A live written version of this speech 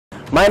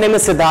My name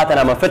is Siddharth and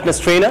I'm a fitness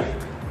trainer.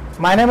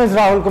 My name is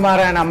Rahul Kumar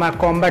and I'm a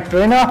combat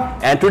trainer.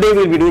 And today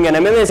we'll be doing an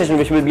MMA session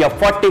which will be a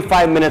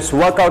 45 minutes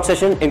workout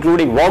session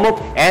including warm-up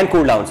and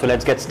cool-down. So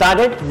let's get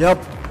started. Yep.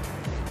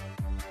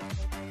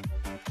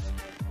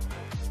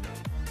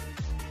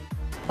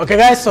 Okay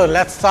guys, so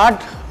let's start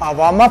our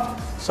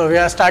warm-up. So we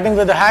are starting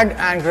with the head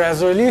and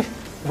gradually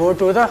go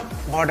to the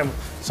bottom.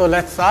 So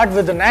let's start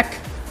with the neck.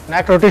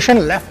 Neck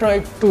rotation, left,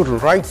 right to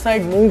right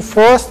side. Move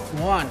first.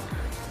 1,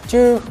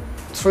 2,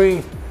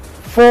 3,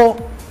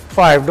 4,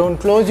 5. Don't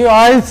close your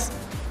eyes.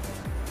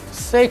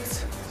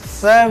 6,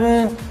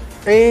 7,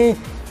 8,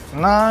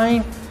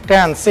 9,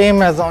 10.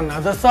 Same as on the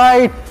other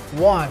side.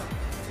 1,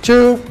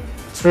 2,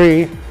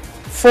 3,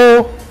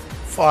 4,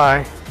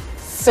 5,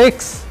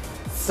 6,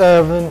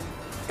 7,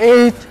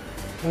 8,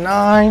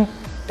 9,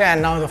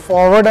 10. Now the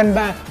forward and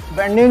back.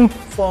 Bending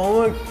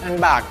forward and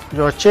back.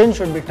 Your chin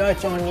should be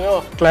touched on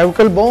your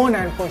clavicle bone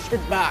and push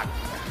it back.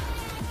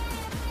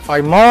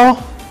 5 more.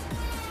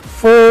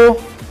 4,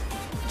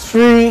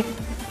 3,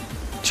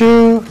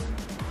 2,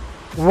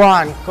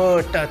 1.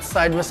 Good. Touch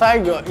side by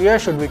side. Your ear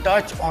should be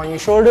touched on your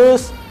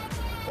shoulders.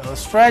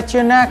 Stretch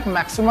your neck.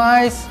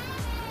 Maximize.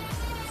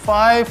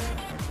 5,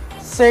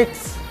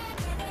 6,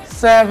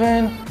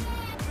 7,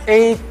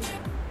 8,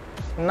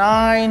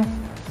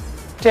 9,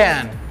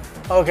 10.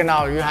 Okay,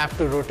 now you have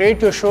to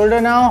rotate your shoulder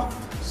now.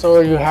 So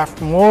you have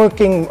to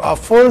working a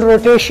full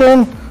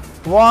rotation.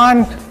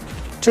 1,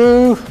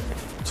 2,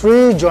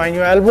 3. Join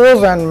your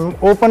elbows and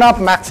open up.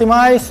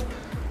 Maximize.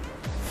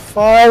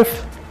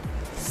 5,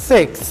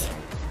 6,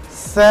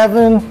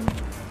 7,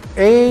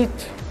 8,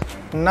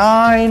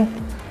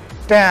 9,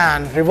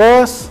 10.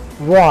 Reverse.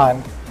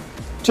 1,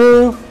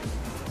 2,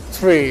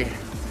 3,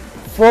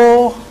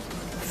 4,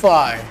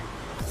 5,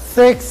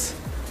 6,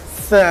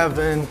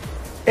 7,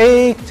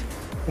 8,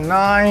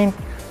 9,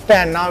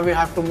 10. Now we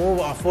have to move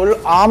a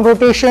full arm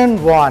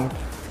rotation. 1,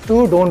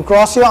 2. Don't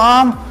cross your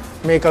arm.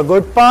 Make a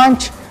good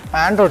punch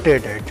and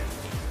rotate it.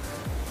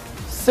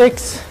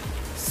 6,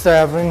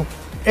 7,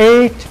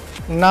 8,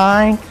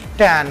 9,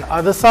 10.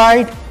 Other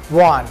side.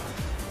 1,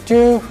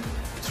 2,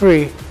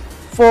 3,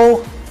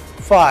 4,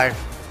 5,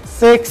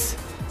 6,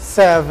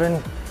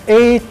 7,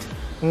 8,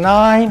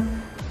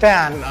 9,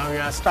 10. Now we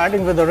are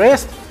starting with the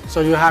wrist.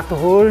 So you have to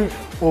hold,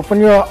 open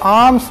your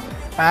arms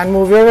and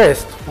move your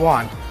wrist.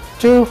 1,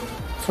 2,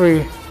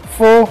 3,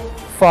 4,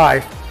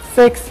 5,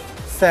 6,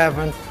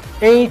 7,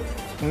 8,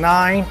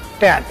 9,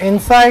 10.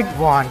 Inside.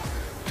 1,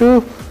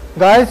 2.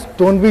 Guys,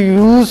 don't be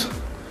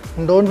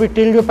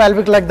tilt your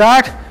pelvic like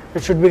that.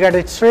 It should be get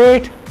it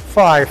straight.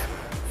 5,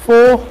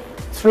 4,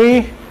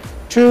 3,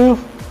 2,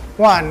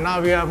 1.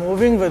 Now we are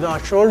moving with our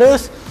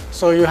shoulders.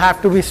 So you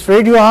have to be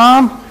straight your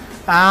arm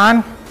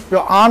and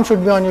your arm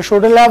should be on your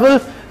shoulder level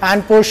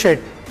and push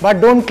it.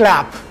 But don't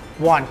clap.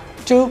 1,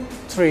 2,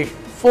 3,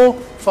 4,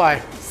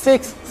 5,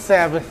 6,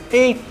 7,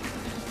 8,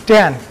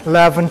 10,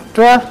 11,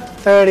 12,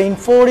 13,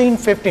 14,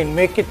 15.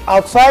 Make it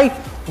outside.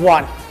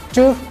 1,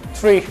 2,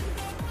 3.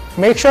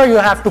 Make sure you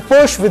have to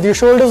push with your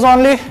shoulders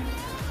only.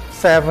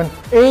 7,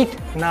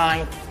 8,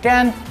 9,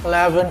 10,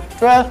 11,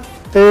 12,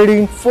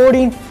 13,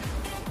 14.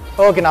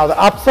 Okay, now the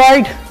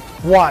upside.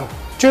 1,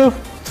 2,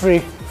 3,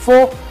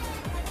 4,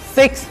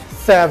 6,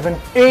 7,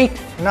 8,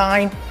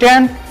 9,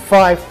 10,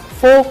 5,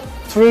 4,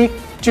 3,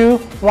 2,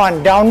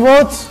 1.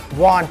 Downwards.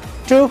 1,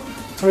 2,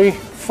 3,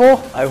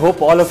 4. I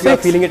hope all of you are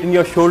feeling it in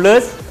your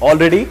shoulders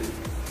already.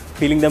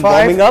 Feeling them 5,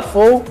 warming up.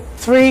 4,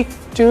 3,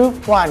 2,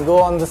 1. Go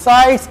on the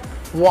sides.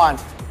 1,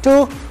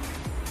 2.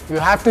 You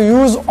have to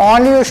use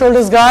only your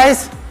shoulders,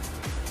 guys.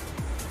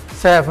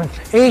 7,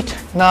 8,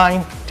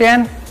 9,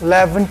 10,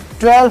 11,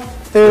 12,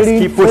 13,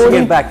 keep pushing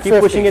 14, it back. Keep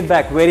 15. pushing it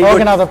back. Very okay,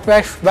 good. now the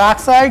back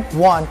side.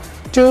 1,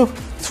 2,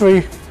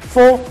 3,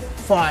 4,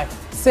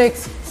 5,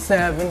 6,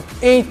 7,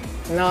 8,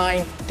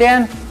 9,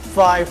 10,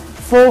 5,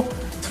 4,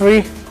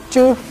 3,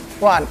 2,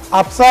 1.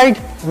 Upside.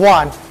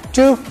 1,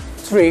 2,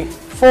 3,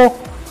 4,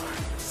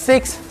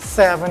 6,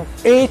 7,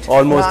 8,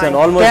 Almost 9,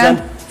 done. Almost 10,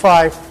 done.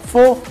 5,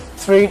 4,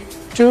 3,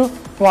 2,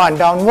 1.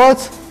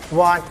 Downwards.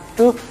 1,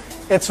 2.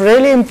 It's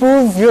really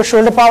improve your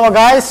shoulder power,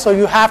 guys. So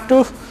you have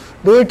to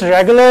do it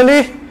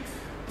regularly.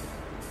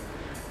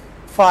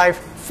 5,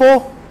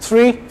 4,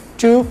 3,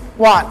 2,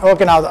 1.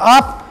 Okay, now the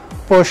up.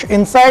 Push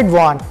inside.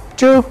 1,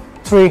 2,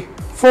 3,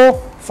 4,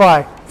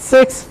 5,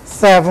 6,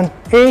 7,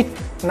 8,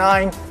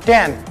 9,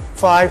 10.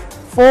 5,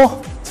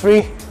 4,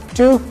 3,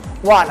 2,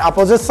 1.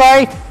 Opposite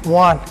side.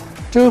 1,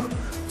 2,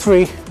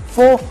 3,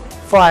 4,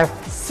 5,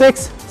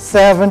 6,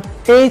 7,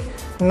 8,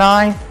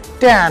 9,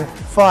 10.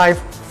 5,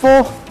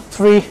 4,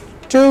 3,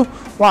 2,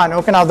 1.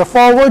 Okay, now the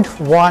forward.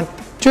 1,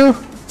 2,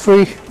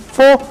 3,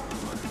 4,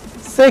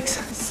 6,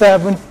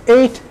 7,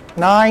 8,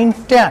 9,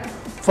 10.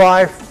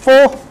 5,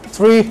 4,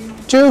 3,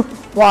 2,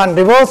 1.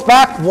 Reverse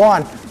back.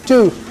 1,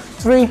 2,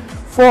 3,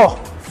 4,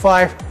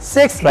 5,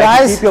 6. Try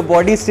guys, to keep your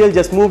body still.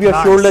 Just move your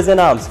Nice. shoulders and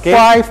arms. Okay.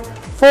 5,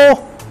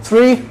 4,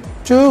 3,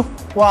 2,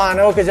 1.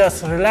 Okay,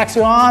 just relax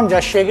your arm.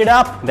 Just shake it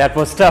up. That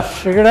was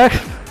tough. Shake it up.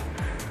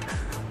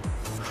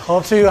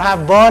 Hope so you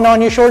have burn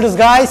on your shoulders,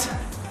 guys.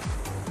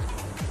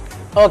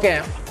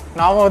 Okay,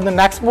 now on the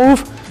next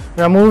move,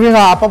 we are moving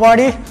our upper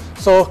body.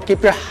 So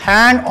keep your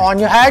hand on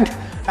your head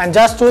and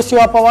just twist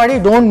your upper body.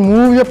 Don't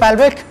move your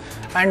pelvic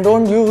and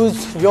don't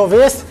use your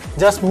waist.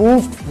 Just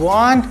move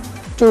 1,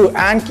 2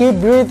 and keep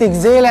breathe.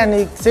 Exhale and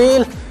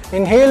exhale.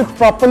 Inhale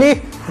properly.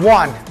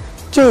 1,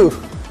 2,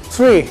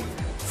 3,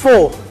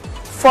 4,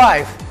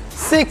 5,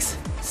 6,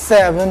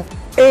 7,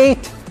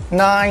 8,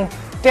 9,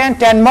 10.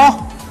 10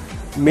 more.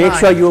 Make 9,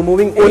 sure you're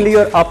moving 8, only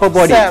your upper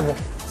body. 7,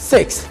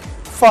 6,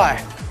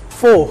 5,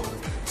 4,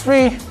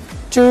 3,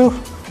 2,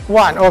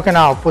 1. Okay,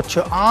 now put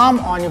your arm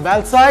on your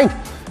belt side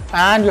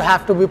and you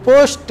have to be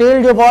pushed.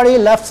 Tilt your body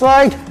left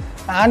side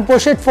and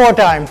push it 4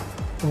 times.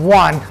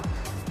 1,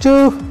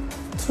 2,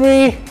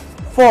 3,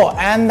 4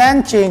 and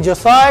then change your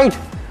side.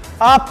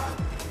 Up.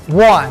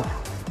 1,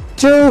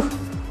 2,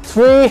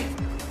 3,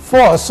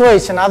 4.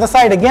 Switch another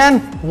side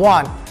again.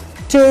 1,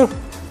 2,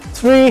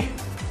 3,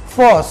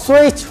 4.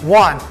 Switch.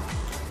 1,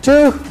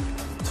 2,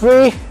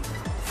 3,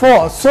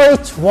 4.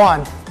 Switch.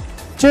 1,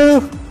 2,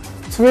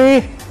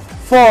 3,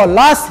 4.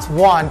 Last.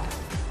 1,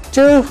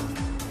 2,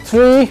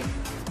 3,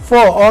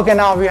 4. Okay,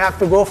 now we have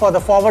to go for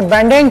the forward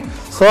bending.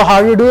 So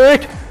how you do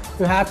it?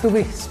 You have to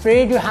be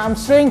straight your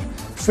hamstring,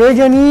 straight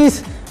your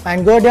knees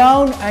and go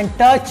down and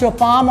touch your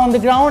palm on the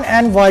ground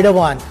and wider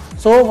one.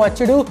 So what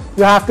you do?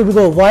 You have to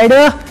go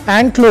wider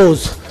and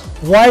close,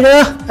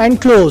 wider and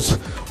close,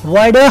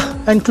 wider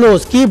and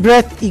close. Keep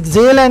breath,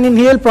 exhale and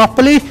inhale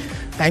properly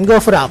and go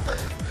for up.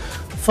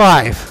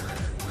 5,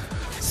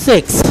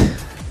 6,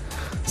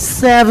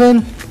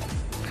 7,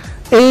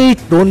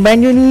 8. Don't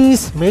bend your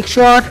knees. Make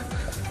sure.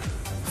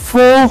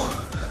 4,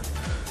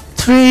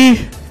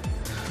 3,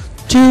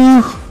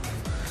 2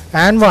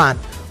 and 1.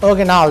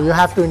 Okay, now you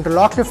have to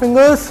interlock your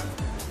fingers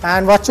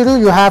and what you do,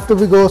 you have to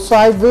go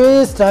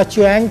sideways, touch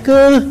your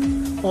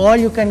ankle, or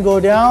you can go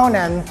down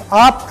and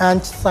up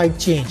and side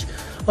change.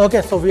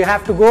 Okay, so we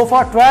have to go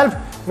for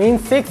 12,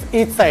 means 6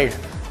 each side.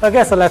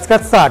 Okay, so let's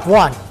get started.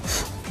 1,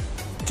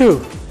 2,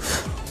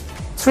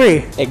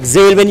 3.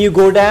 Exhale when you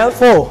go down.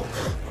 4,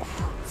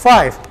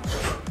 5,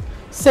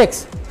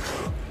 6,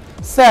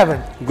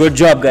 7. Good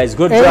job, guys.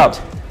 Good job.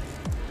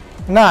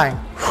 9,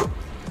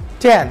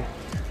 10.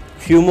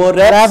 Few more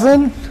reps.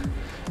 11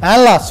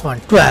 and last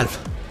one,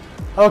 12.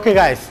 Okay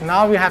guys,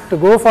 now we have to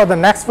go for the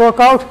next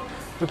workout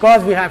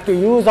because we have to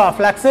use our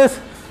flexors.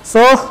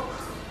 So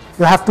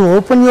you have to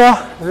open your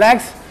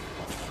legs.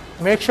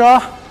 Make sure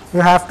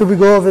you have to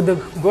go with a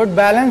good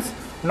balance,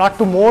 not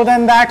to more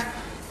than that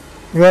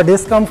your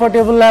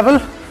discomfortable level.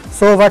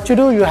 So what you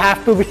do, you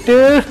have to be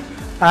tilt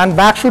and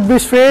back should be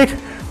straight.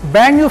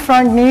 Bend your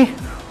front knee,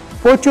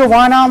 put your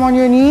one arm on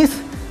your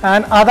knees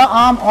and other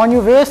arm on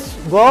your waist,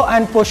 go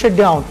and push it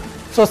down.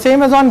 So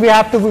same as on, we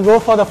have to go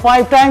for the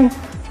 5 times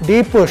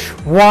deep push.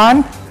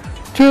 1,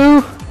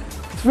 2,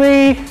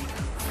 3,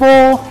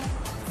 4,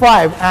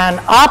 5 and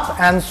up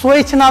and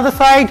switch another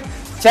side.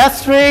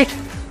 Chest straight,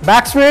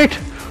 back straight.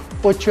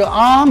 Put your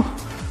arm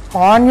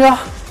on your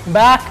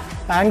back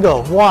and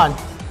go. 1,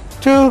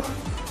 2,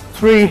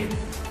 3,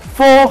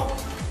 4,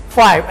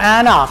 5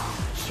 and up.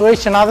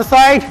 Switch another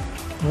side.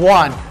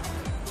 1,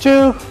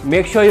 2.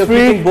 Make sure you're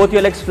keeping both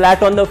your legs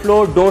flat on the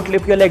floor. Don't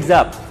lift your legs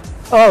up.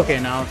 Okay,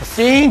 now the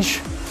change.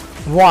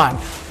 1,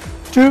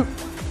 2,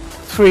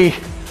 3,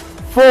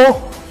 4,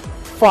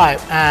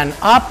 5 and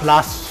up.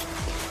 Last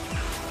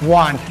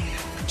 1,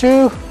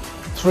 2,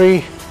 3,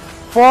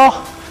 4,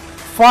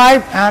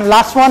 5 and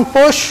last one.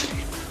 Push.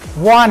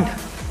 1,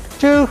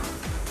 2,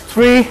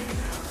 3,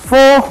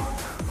 4,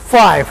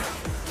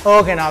 5.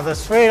 Okay, now the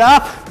straight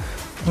up.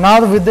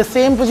 Now with the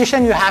same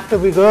position you have to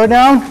go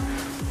down.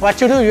 What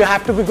you do, you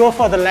have to go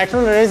for the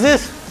lateral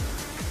raises,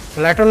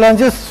 lateral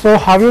lunges. So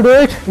how you do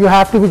it? You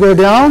have to go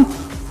down,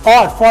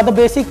 or for the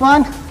basic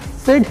one,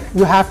 sit,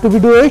 you have to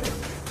do it.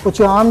 Put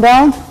your arm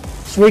down,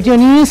 switch your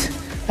knees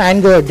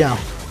and go down.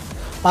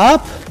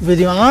 Up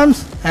with your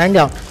arms and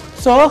down.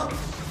 So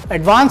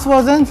advanced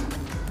version,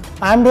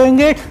 I'm doing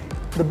it.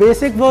 The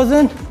basic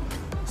version,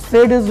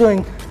 Sid is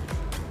doing.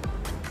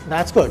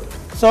 That's good.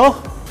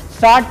 So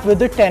start with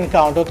the 10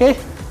 count, okay?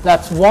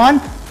 That's 1,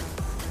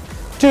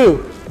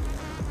 2.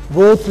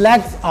 Both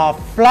legs are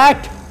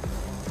flat.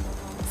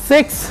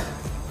 6,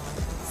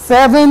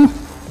 7,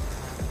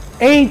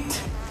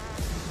 8,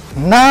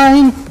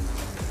 9,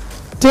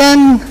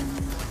 10.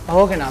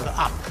 Okay, now the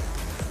up.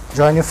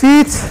 Join your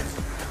feet.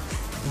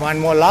 One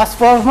more last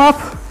warm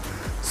up.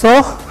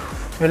 So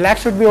your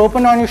legs should be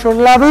open on your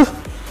shoulder level.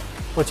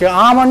 Put your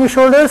arm on your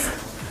shoulders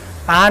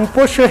and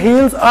push your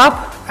heels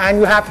up and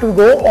you have to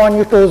go on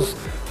your toes.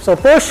 So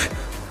push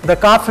the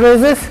calf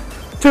raises.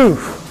 2,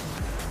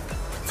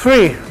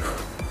 3,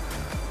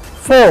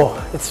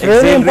 4. It's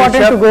really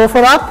important to go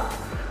for up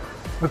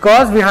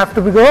because we have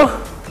to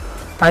go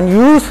and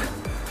use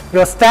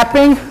your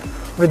stepping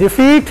with your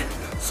feet.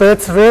 So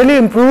it's really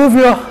improve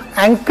your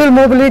ankle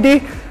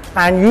mobility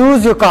and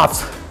use your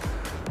calves.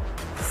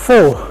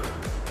 4,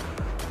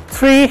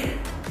 3,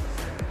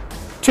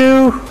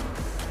 2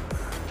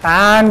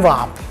 and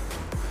warm.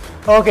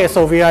 Okay,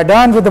 so we are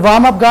done with the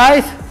warm up,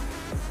 guys.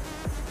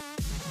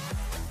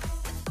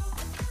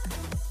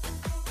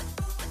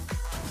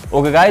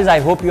 Okay guys, I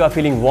hope you are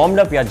feeling warmed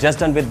up. We are just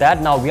done with that.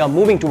 Now we are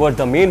moving towards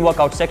the main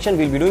workout section.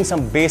 We'll be doing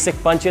some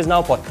basic punches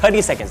now for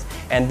 30 seconds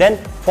and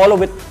then follow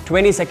with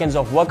 20 seconds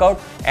of workout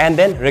and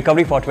then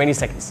recovery for 20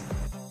 seconds.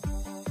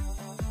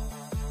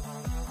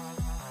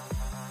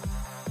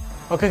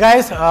 Okay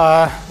guys,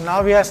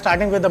 now we are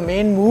starting with the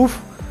main move.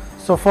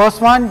 So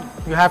first one,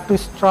 you have to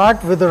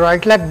start with the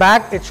right leg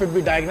back. It should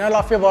be diagonal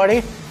of your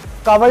body.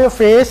 Cover your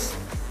face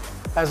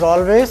as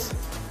always,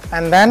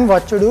 and then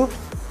what you do.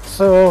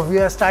 So we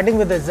are starting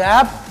with the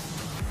jab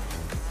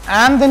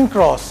and then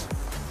cross.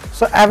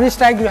 So every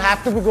strike you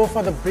have to go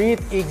for the breathe,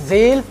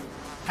 exhale,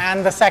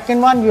 and the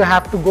second one you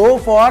have to go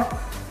for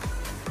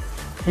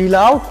heel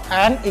out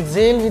and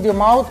exhale with your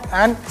mouth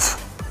and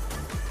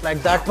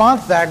like that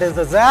one. That is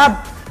the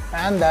jab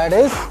and that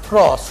is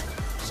cross.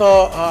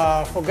 So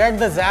forget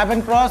the jab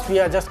and cross. We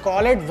are just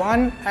call it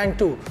 1 and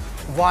 2.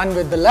 1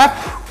 with the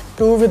left,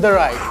 2 with the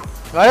right.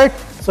 Got it?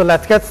 So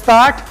let's get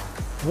start.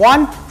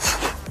 1,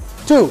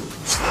 2,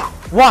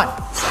 1,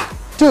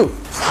 2,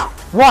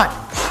 1,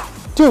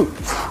 2,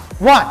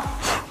 1,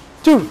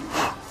 2.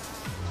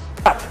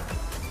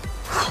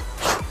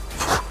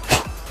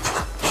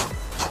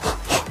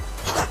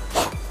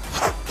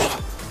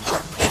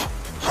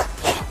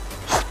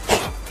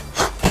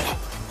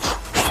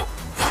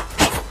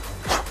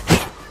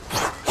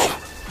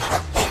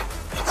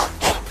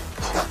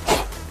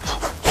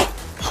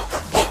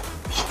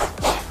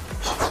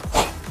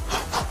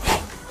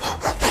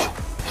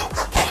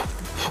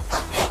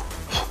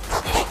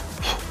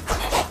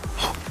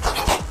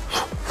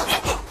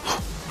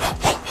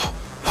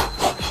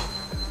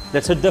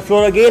 Let's hit the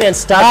floor again and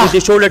start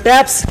with the shoulder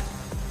taps.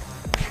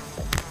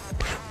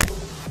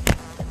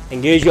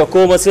 Engage your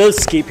core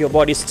muscles, keep your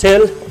body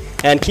still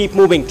and keep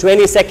moving.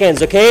 20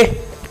 seconds,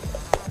 okay?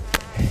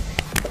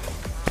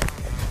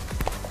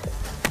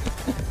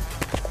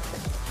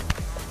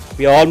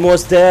 We are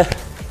almost there.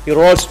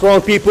 You're all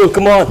strong people,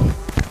 come on.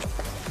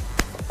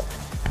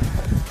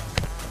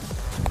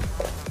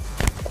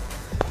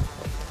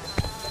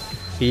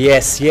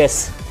 Yes,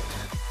 yes.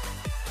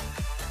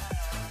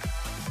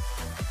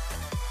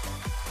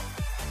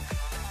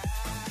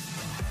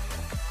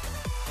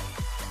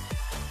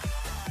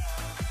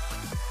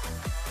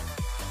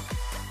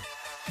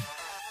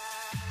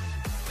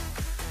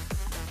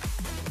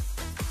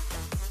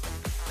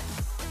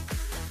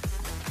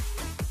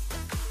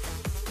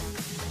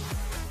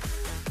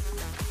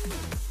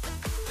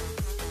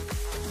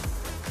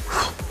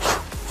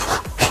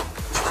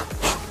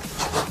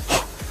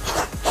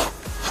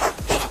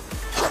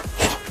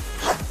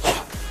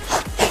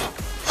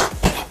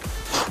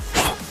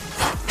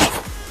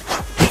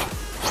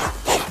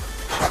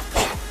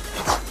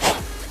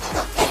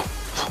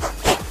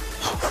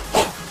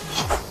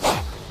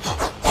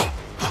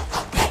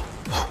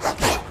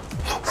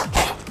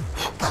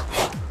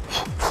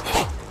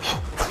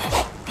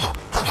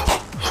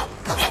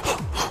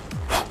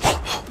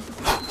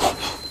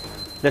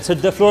 Let's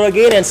hit the floor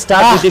again and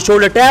start with the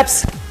shoulder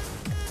taps.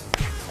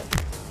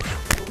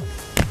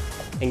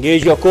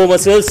 Engage your core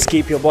muscles,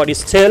 keep your body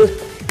still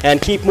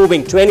and keep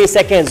moving. 20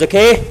 seconds,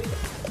 okay?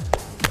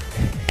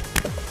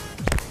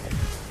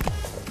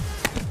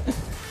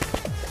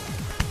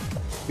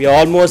 We are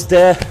almost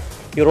there.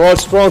 You're all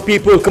strong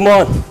people, come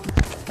on.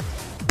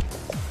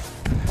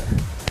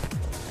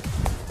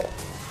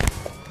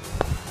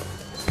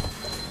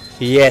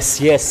 Yes,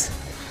 yes.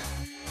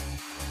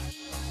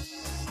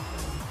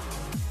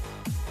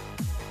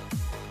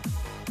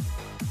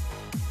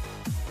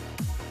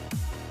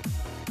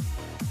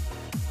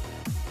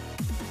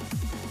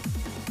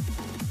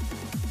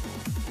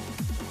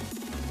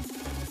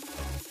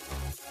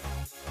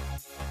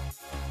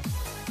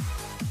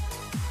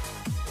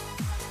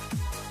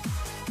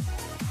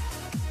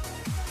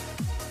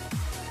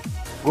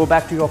 Go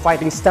back to your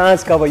fighting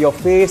stance, cover your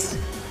face,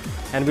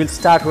 and we'll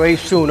start very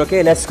soon,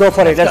 okay? Let's go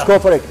for it, let's go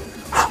for it.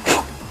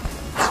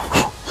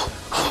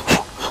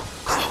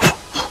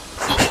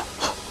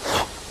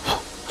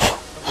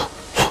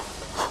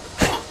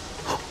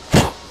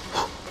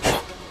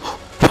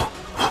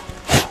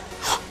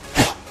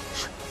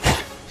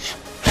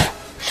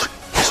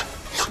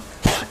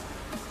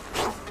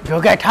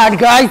 You get hard,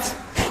 guys.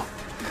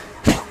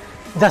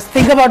 Just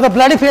think about the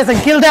bloody face and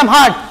kill them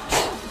hard.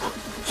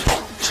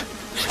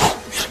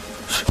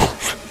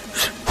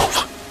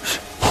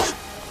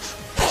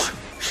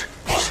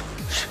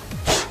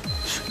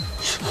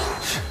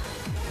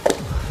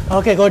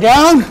 Okay, go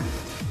down.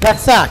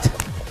 Let's start.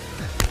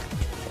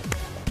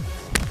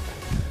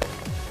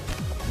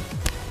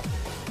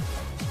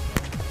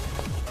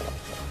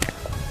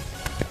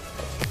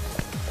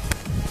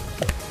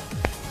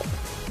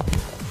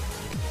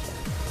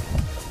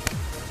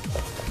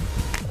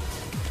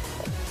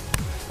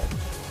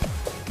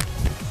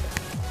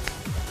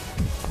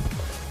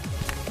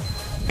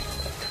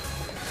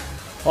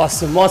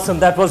 Awesome, awesome.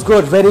 That was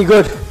good, very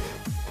good.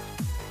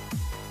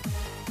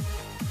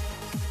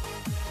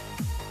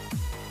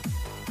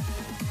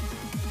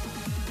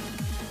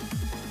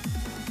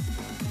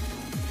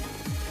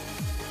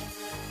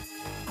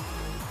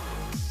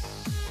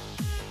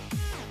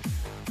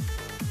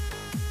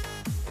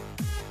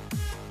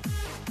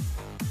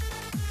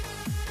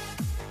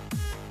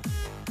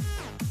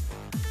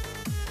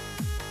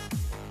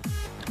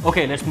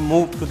 Okay, let's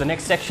move to the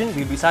next section.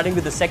 We'll be starting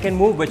with the second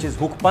move, which is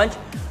hook punch.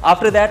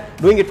 After that,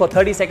 doing it for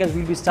 30 seconds,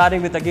 we'll be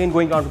starting with again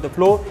going onto the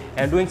floor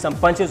and doing some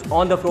punches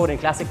on the floor in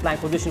classic plank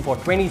position for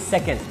 20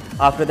 seconds.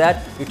 After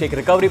that, you take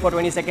recovery for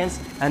 20 seconds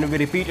and we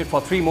repeat it for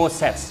 3 more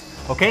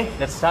sets. Okay,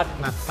 let's start.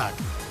 Let's start.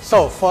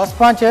 So first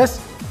punch is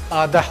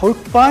the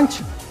hook punch.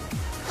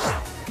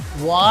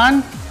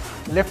 1,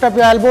 lift up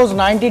your elbows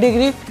 90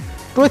 degree,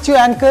 twitch your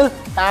ankle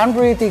and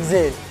breathe,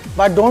 exhale.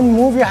 But don't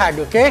move your head,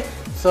 okay?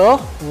 So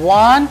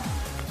 1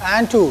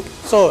 and 2.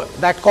 So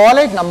that call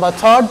it number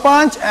 3rd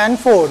punch and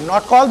 4.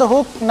 Not call the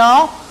hook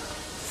now.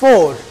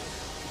 4,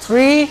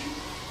 3,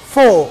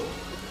 4,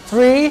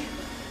 3,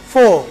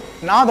 4.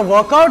 Now the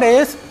workout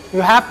is you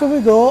have to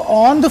go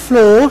on the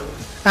floor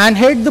and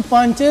hit the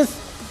punches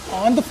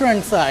on the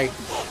front side.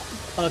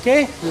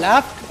 Okay,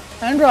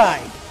 left and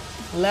right,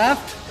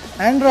 left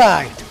and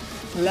right,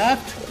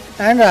 left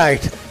and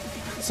right.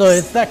 So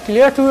is that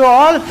clear to you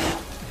all?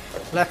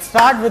 Let's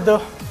start with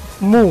the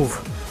move.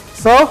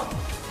 So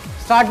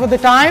start with the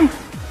time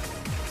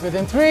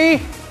within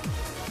 3,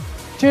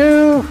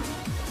 2,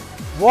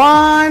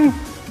 1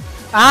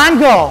 and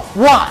go.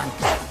 1,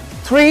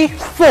 3,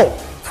 4,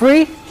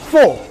 3,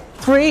 4,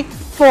 3,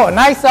 4.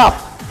 Nice up.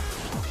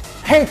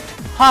 Hit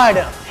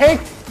harder, hit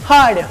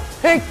harder,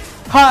 hit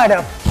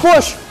harder.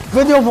 Push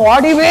with your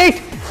body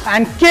weight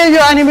and kill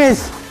your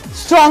enemies.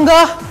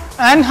 Stronger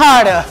and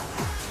harder,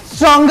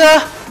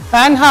 stronger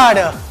and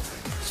harder,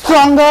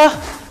 stronger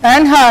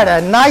and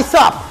harder. Nice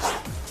up.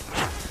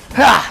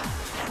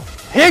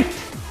 Hit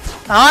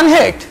and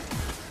hit,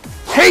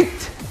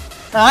 hit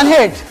and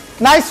hit.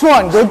 Nice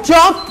one, good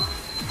job.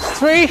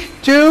 3,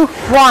 2,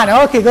 1.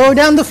 Okay, go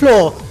down the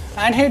floor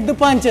and hit the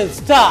punches.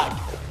 Start.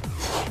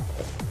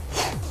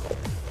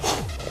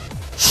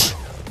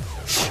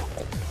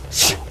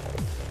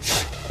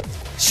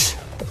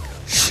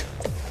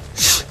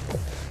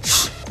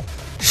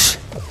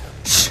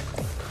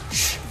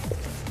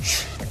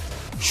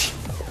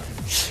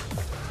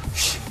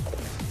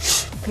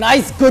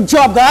 Nice, good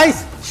job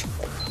guys.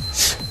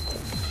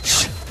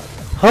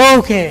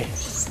 Okay.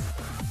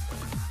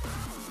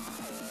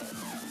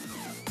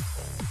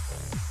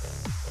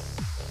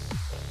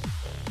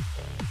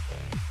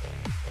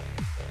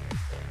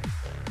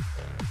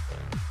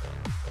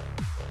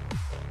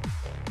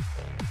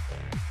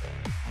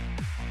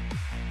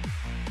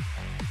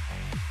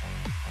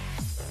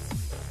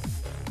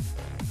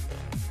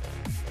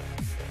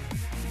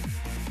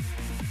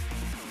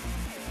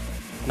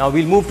 Now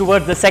we'll move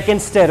towards the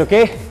second set,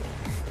 okay?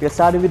 We are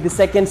starting with the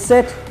second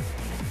set.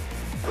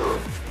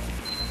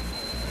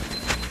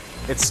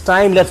 It's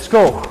time, let's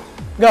go.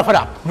 Go for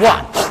it.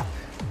 1,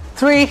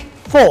 3,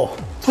 4,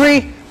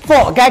 3,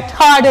 4. Get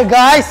harder,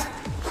 guys.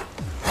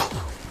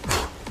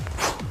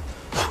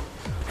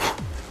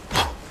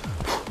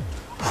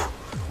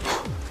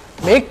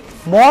 Make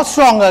more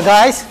stronger,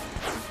 guys.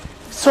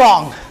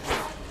 Strong.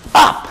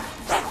 Up,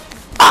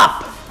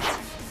 up.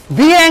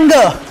 Be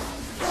anger.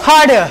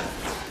 Harder,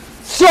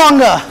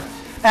 stronger,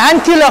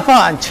 and killer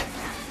punch.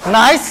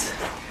 Nice,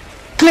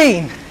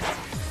 clean.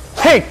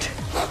 Hit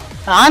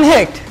and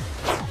hit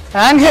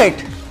and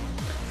hit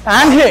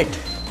and hit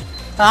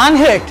and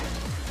hit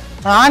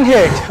and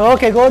hit.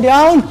 Okay, go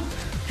down.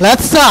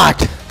 Let's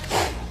start.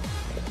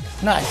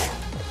 Nice.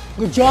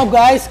 Good job,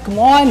 guys. Come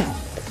on.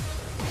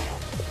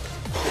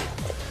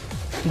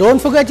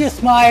 Don't forget your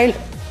smile.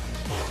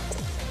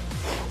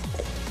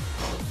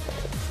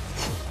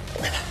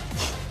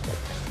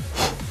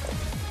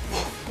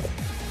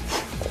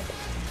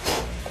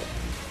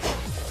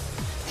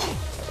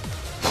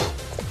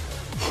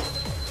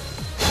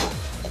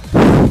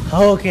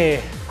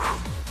 Okay.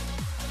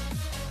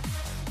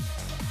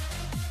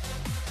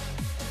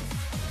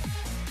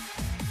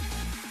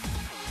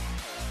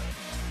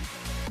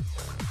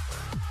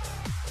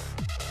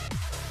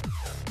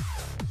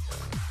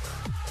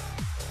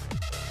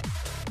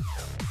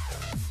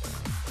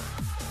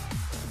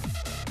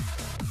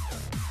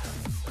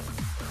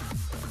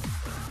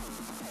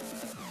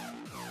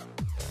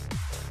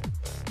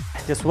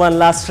 Just one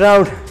last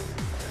round.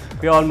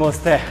 We're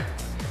almost there.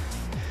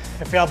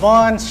 If you are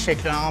burned,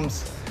 shake your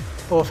arms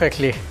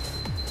perfectly.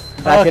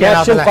 Back in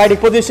action, fighting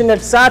position,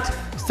 let's start.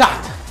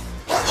 Start.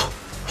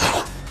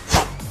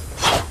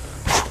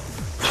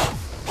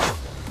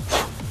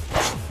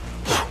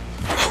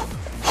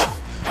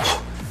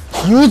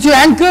 Use your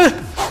ankle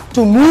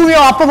to move your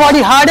upper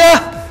body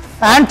harder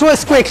and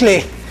twist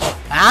quickly.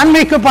 And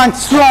make your punch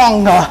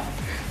stronger.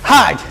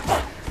 Hard,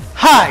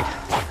 hard,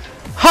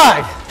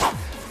 hard,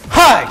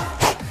 hard.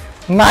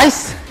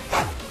 Nice,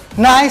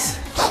 nice.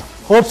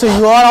 Hope so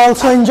you are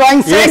also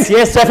enjoying this.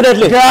 Yes,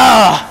 definitely.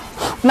 Yeah.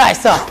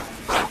 Nice up.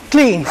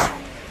 Clean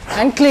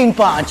and clean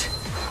punch.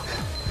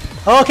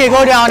 Okay,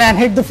 go down and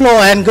hit the floor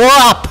and go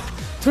up.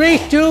 3,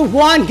 2,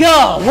 1,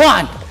 go.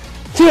 1,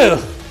 2.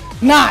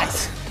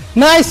 Nice.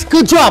 Nice.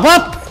 Good job.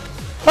 Up,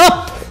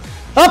 up,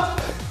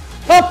 up,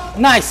 up.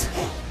 Nice.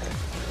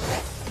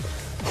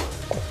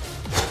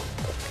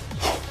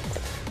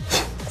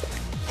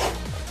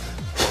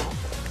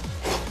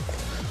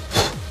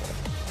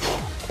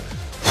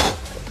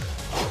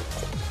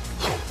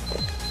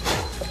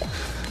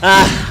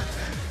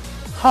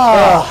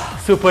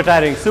 Super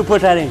tiring, super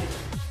tiring.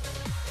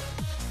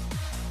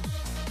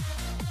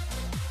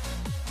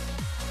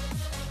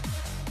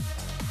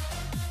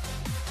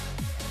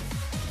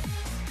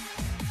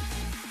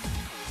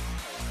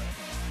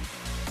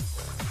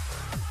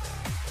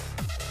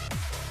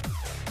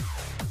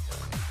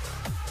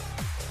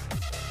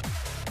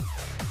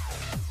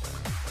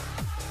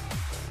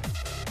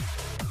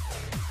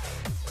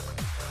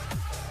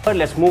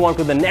 Let's move on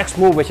to the next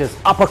move, which is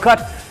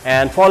uppercut,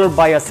 and followed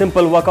by a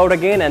simple workout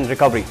again and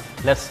recovery.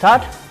 Let's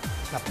start.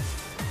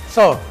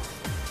 So,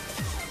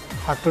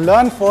 have to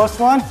learn first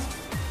one.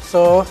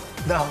 So,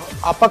 the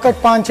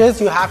uppercut punch is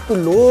you have to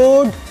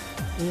load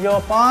your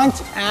punch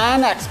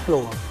and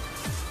explode.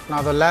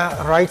 Now the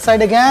right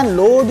side again,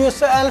 load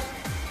yourself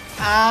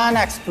and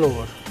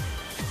explode.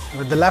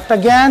 With the left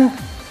again,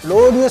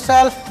 load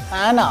yourself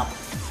and up.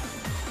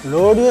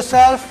 Load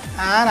yourself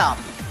and up.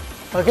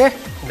 Okay,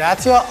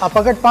 that's your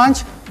uppercut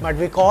punch, but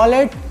we call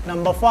it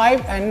number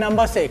 5 and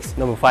number 6.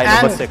 Number 5,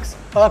 number 6.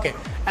 Okay,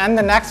 and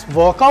the next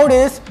workout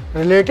is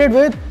related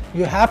with,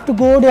 you have to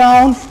go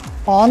down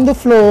on the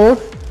floor,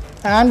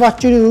 and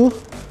what you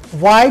do,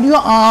 wide your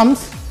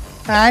arms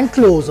and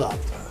close up.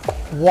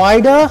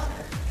 Wider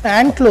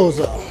and close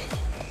up.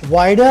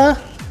 Wider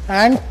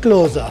and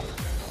close up.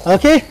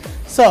 Okay,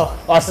 so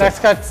awesome.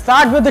 Let's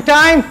start with the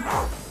time.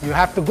 You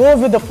have to go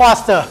with the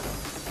faster.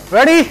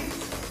 Ready?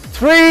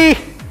 3,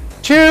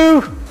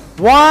 2,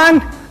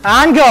 1,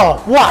 and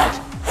go.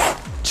 1,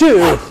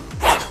 2,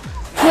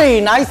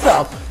 3. Nice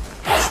up.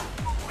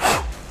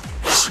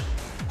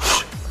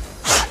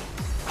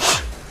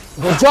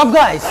 Good job,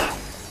 guys.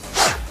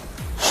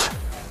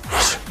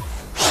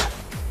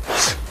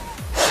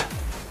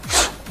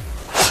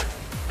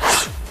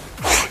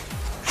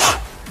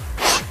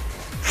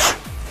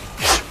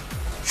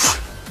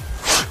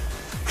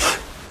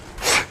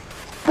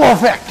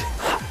 Perfect.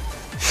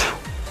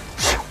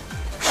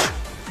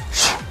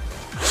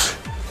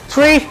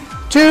 3,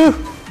 2,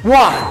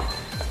 1.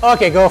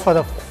 Okay, go for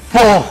the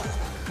 4.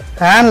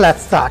 And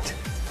let's start.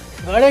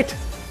 Got it?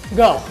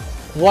 Go.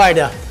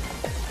 Wider,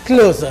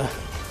 closer,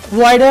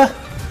 wider,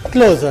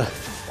 closer.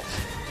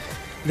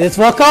 This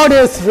workout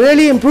is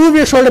really improve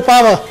your shoulder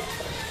power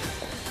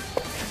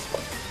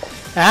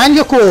and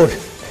your core.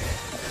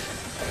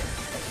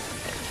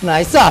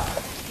 Nice up.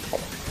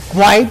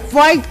 Wide,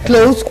 wide,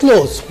 close,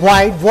 close.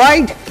 Wide,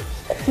 wide,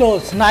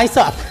 close. Nice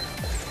up.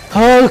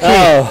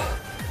 Okay. Oh.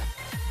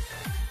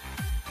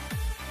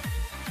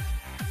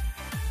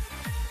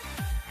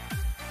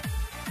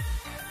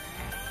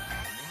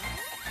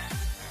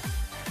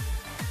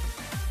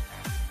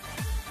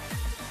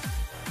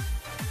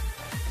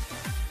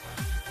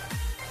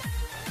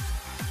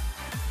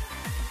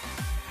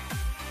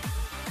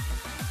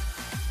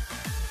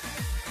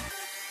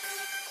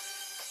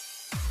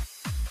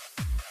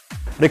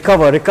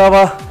 Recover,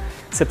 recover,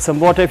 sip some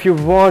water if you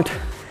want,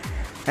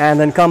 and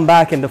then come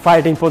back in the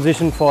fighting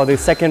position for the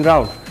second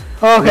round.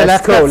 Okay,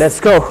 let's go. Let's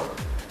go.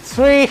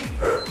 3,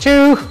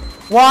 2,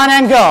 1,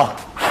 and go.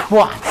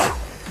 1.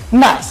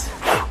 Nice.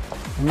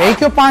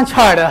 Make your punch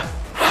harder.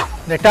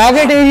 The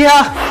target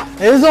area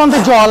is on the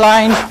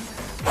jawline,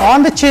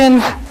 on the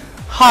chin,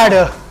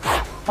 harder,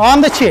 on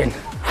the chin,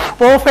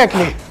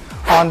 perfectly,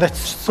 on the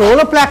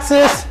solar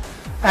plexus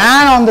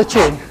and on the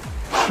chin.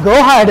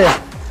 Go harder,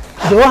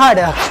 go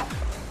harder.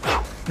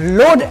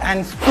 Load and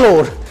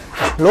explode.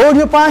 Load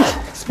your punch,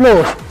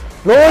 explode.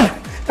 Load,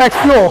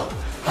 explode.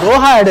 Go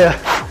harder.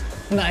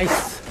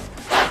 Nice.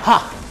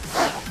 Ha.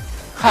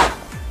 Ha.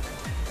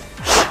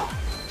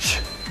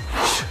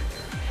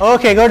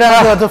 Okay, go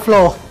down to the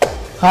floor.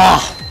 Ah.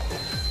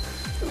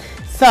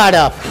 Start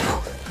up.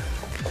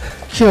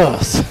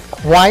 Cheers.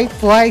 Wide,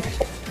 wide.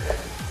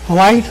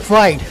 Wide,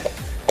 wide.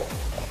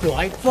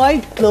 Wide,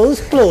 wide.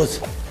 Close, close.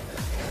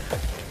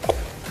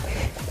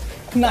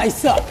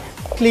 Nice up.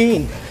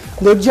 Clean.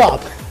 Good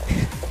job.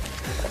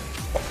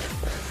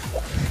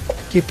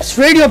 Keep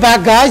straight your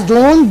back, guys.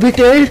 Don't be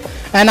tailed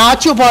and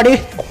arch your body.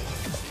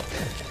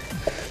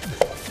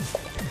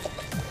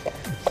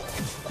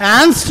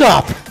 And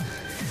stop.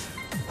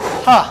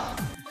 Ha.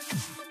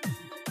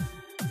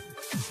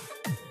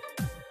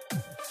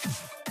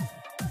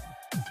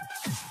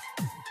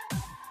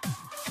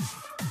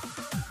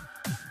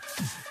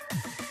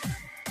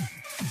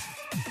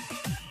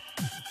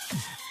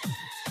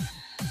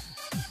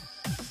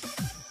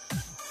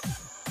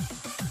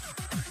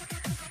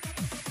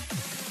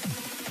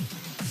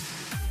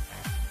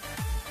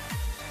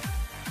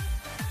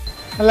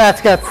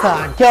 Let's get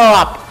started. Go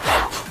up.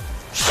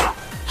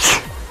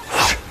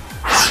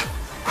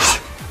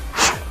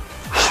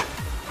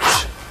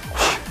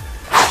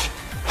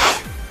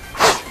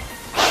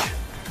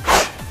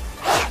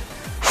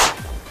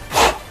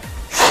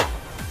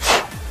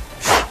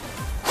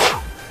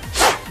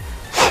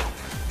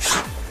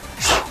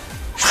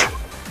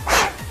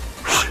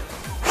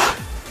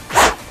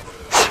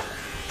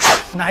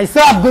 Nice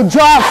up. Good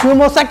job. Few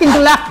more seconds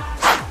left.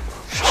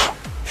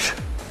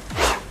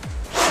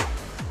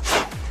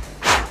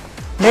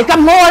 Make up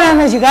more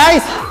energy,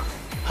 guys.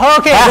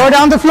 Okay, go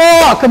down the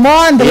floor. Come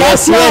on, the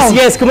last round.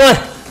 Yes, come on.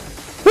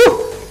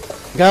 Woo.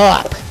 Go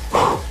up.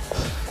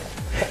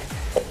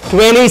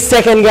 20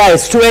 seconds,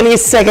 guys, 20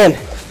 seconds.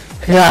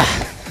 Yeah,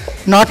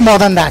 not more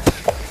than that.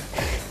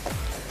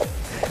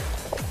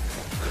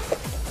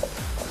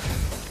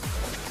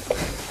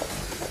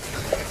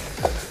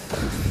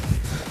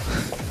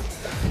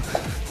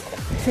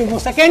 Few more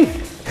seconds.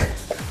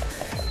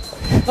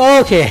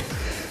 Okay.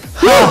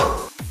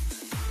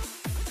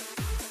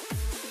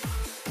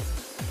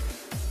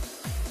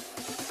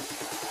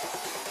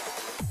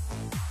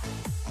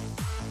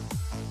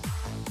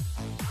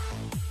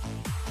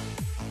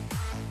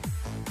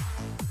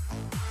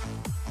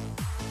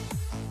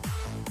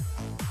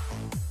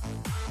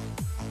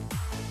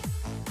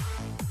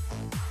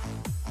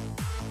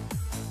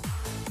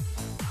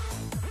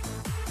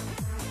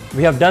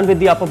 We have done with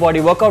the upper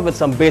body workout with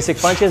some basic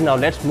punches. Now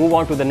let's move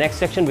on to the next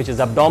section, which is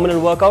abdominal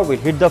workout. We'll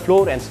hit the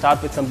floor and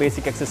start with some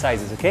basic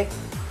exercises, okay?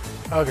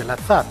 Okay,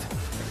 let's start.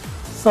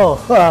 So,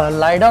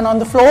 lie down on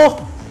the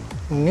floor,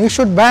 knee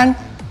should bend.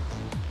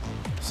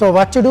 So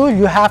what you do,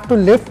 you have to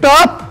lift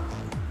up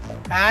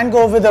and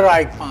go with the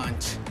right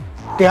punch.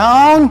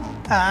 Down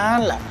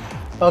and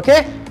left,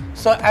 okay?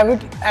 So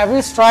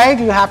every strike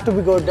you have to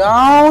go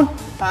down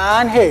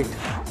and hit,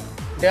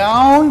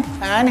 down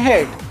and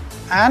hit,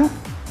 and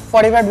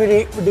 45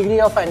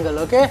 degree of angle,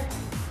 okay?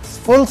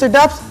 Full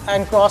sit-ups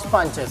and cross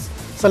punches.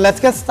 So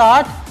let's get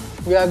started.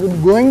 We are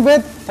going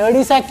with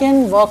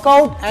 30-second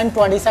workout and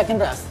 20-second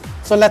rest.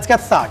 So let's get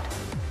started.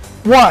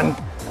 1,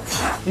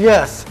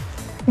 yes,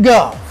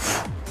 go,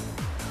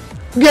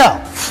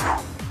 go.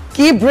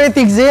 Keep breath,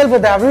 exhale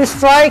with every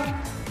strike.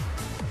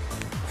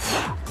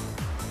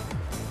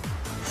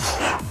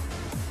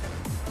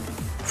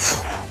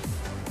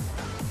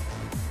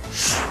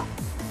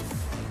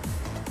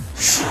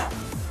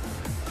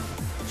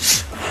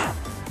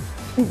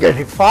 Get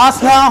it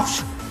fast now.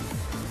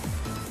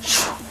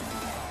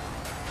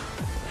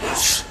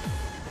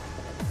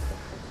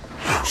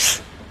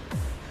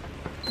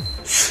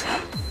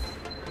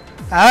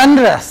 And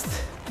rest.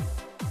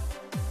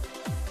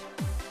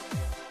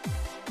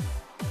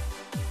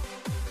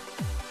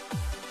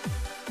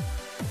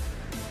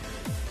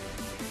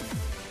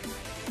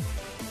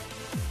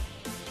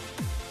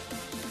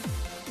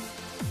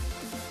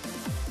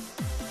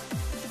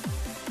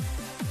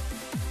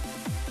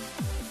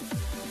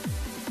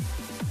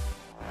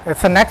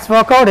 The next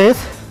workout is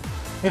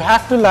you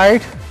have to lie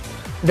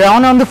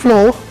down on the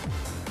floor,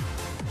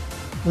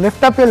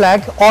 lift up your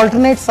leg,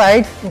 alternate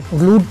side,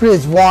 glute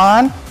bridge,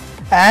 1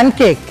 and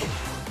kick,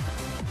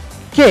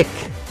 kick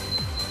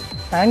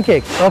and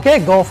kick. Okay,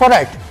 go for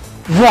it.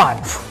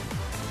 1,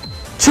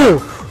 2,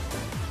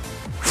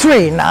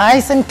 3,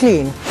 nice and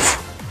clean.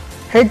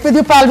 Hit with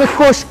your pelvic,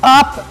 push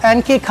up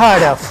and kick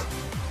harder.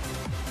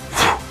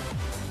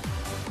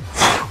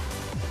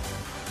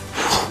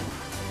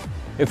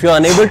 If you're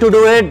unable to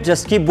do it,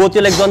 just keep both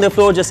your legs on the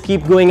floor, just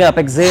keep going up,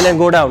 exhale and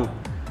go down.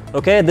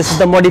 Okay, this is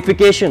the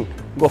modification.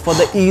 Go for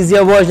the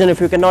easier version if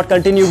you cannot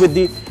continue with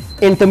the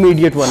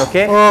intermediate one,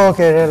 okay?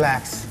 Okay,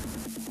 relax.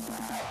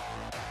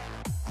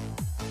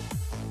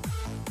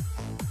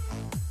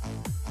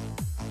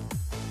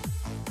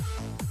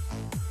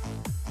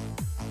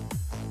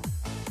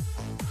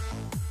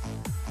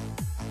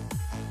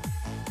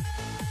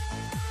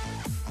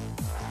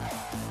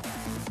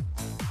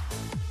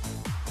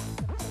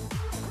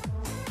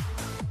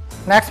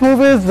 Next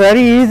move is very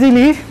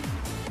easily,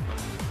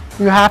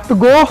 you have to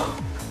go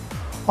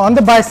on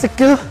the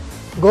bicycle,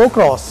 go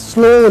cross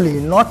slowly,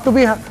 not to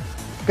be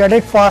get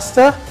it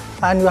faster,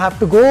 and you have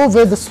to go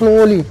with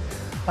slowly,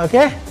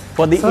 okay?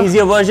 For the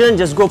easier version,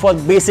 just go for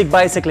basic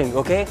bicycling,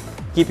 okay?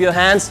 Keep your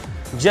hands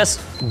just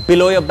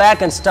below your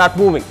back and start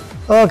moving.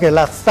 Okay,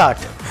 let's start.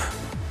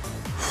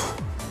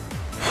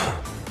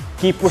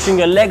 Keep pushing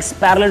your legs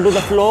parallel to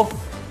the floor.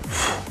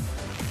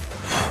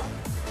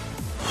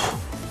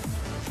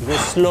 Go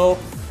slow,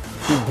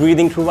 keep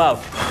breathing throughout.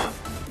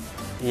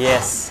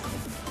 Yes.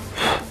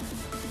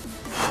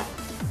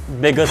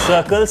 Bigger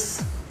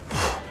circles.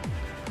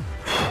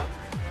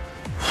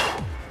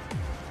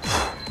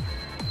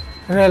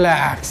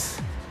 Relax.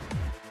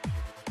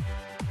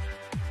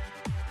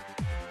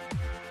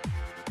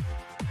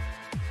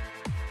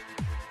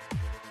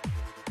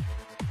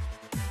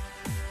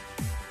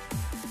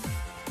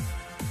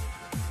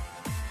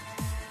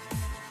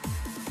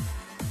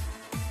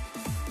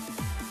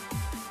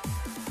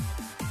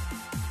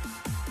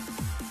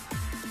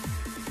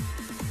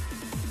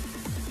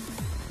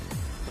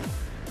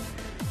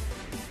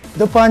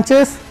 The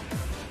punches,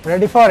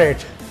 ready for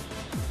it.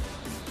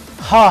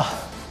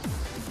 Ha.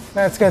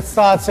 Let's get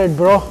started,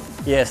 bro.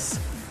 Yes.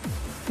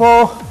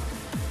 4,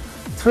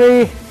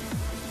 3,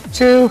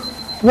 2,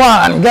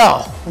 1, go.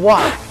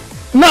 1.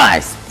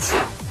 Nice.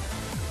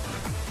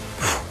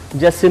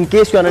 Just in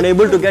case you are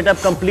unable to get up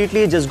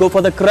completely, just go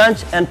for the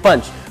crunch and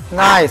punch.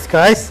 Nice,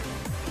 guys.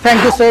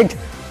 Thank you, Sid,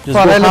 Just for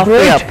go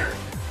halfway elaborate.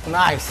 up.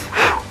 Nice.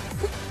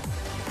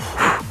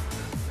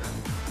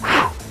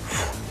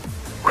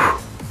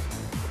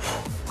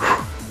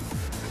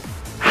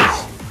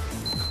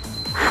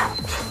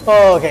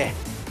 Okay.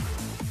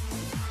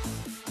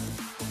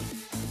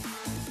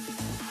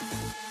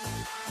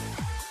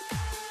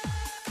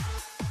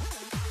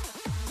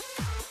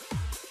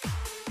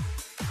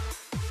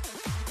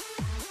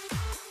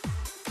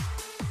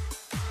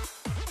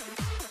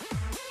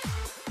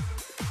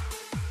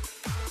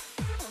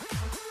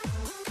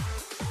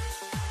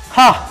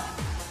 Ha!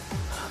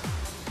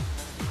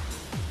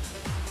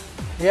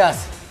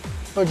 Yes,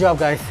 good job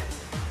guys.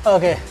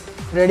 Okay,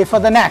 ready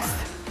for the next.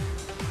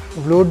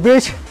 Glute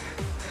bridge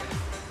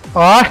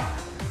or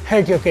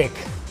hit your kick.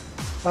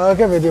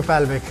 Okay, with your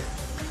pelvic.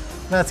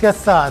 Let's get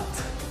started.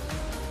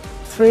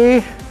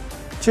 3,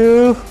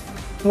 2,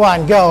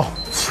 1, go.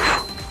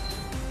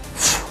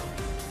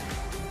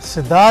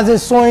 Siddharth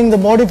is showing the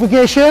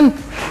modification,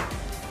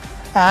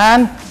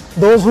 and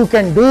those who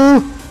can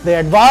do the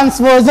advanced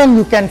version,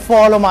 you can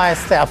follow my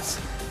steps.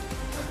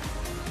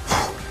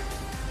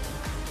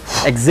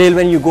 Exhale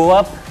when you go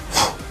up.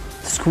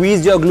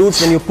 Squeeze your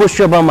glutes when you push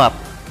your bum up.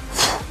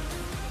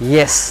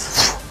 Yes.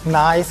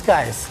 Nice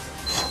guys.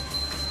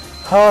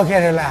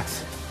 Okay, relax.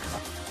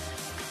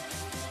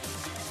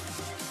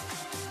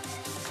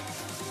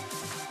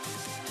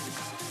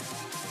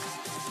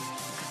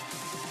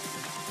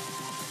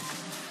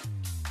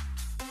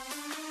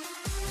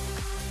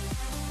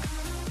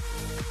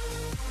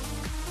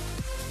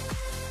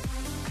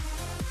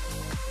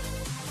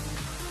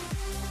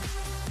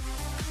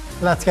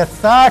 Let's get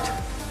started.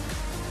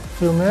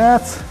 Few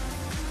minutes,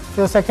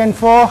 few seconds.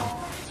 4,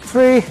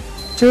 3,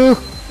 2,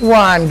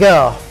 1,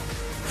 go.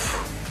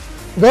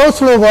 Go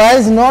slow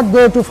guys, not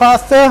go too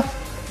faster.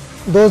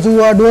 Those who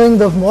are doing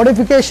the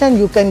modification,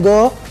 you can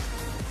go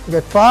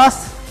get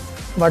fast,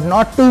 but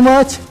not too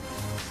much.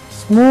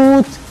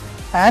 Smooth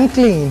and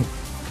clean.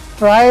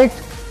 Try it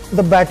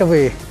the better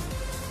way.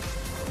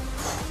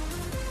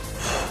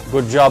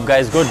 Good job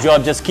guys, good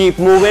job. Just keep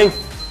moving.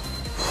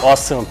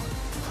 Awesome.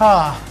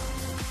 Ha.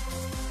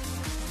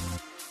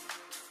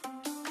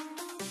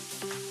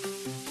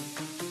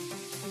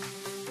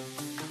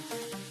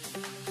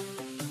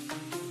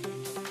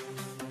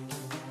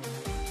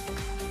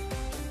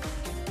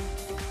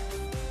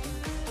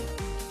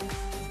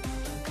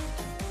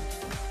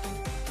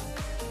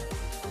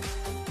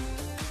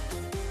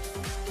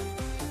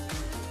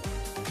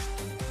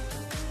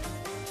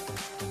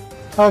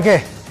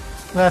 Okay,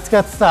 let's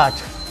get started.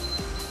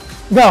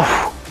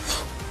 Go.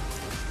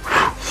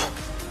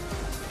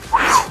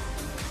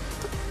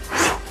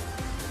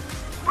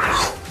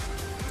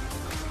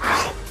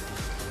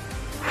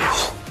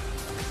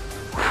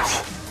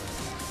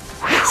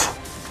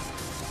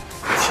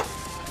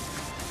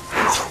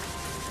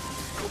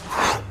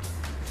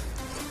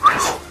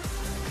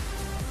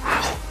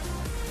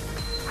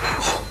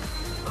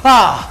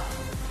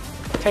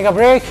 Take a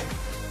break.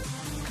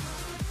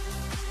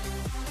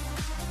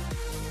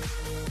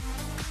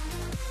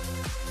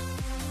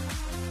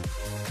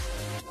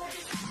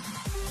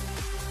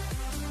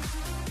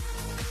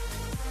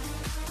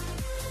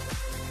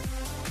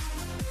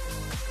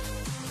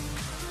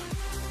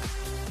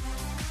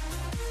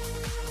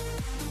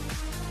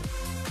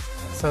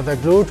 So the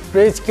glute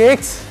bridge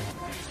kicks,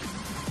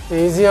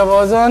 easier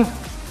version,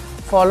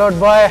 followed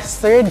by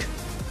straight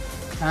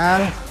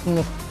and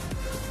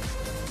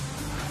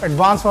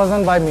advanced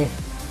version by me.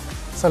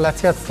 So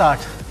let's get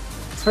started.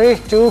 3,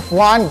 2,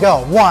 1,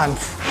 go. 1,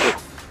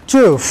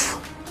 2,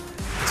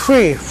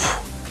 3,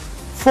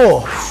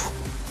 4.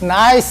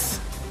 Nice.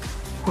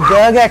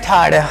 Go get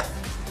harder.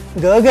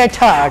 Go get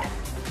hard.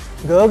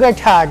 Go get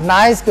hard.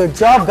 Nice. Good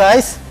job,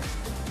 guys.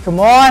 Come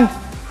on.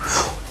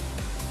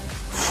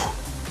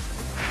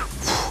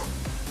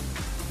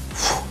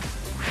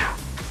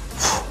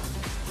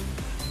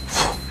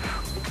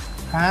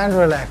 And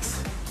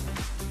relax.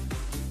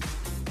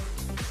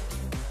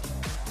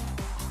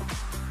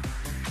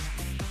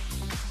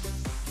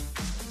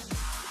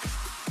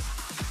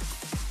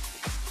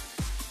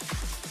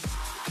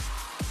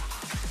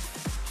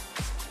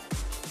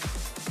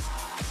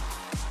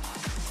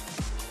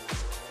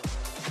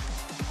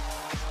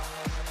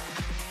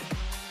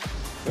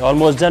 We're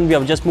almost done. We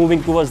are just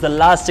moving towards the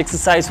last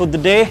exercise for the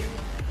day.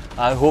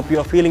 I hope you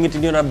are feeling it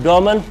in your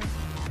abdomen.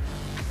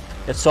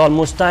 It's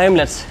almost time.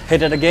 Let's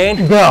hit it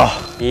again. Go.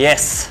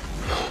 Yes.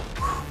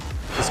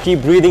 Just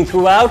keep breathing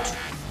throughout.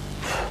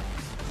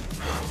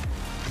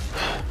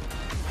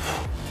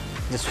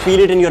 Just feel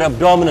it in your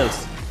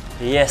abdominals.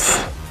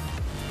 Yes.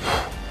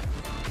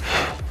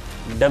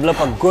 Develop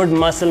a good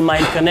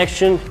muscle-mind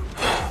connection.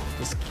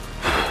 Just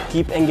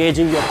keep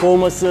engaging your core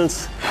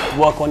muscles.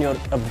 Work on your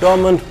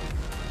abdomen.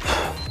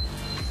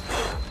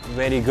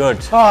 Very good.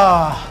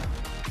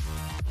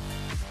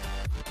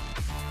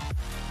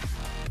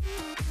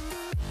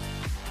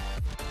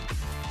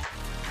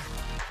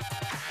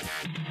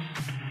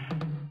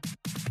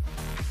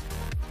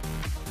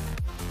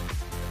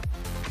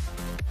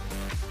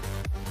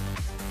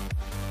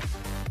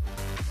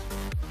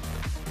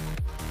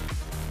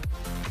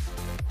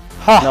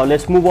 Now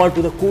let's move on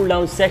to the cool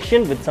down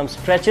section with some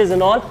stretches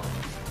and all.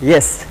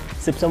 Yes,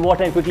 sip some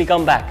water and quickly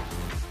come back.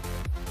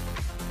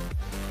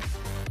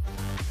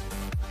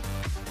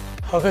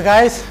 Okay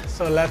guys,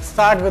 so let's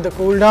start with the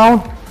cool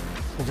down.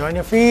 So join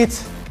your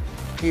feet,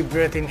 deep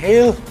breath,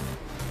 inhale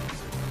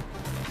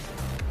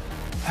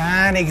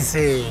and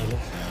exhale.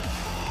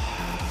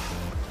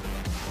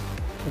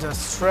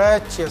 Just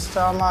stretch your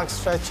stomach,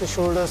 stretch your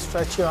shoulders,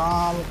 stretch your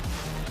arm.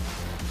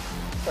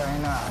 Very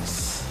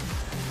nice.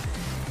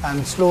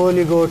 And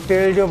slowly go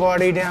tilt your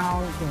body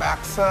down,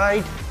 back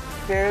side,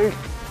 tilt,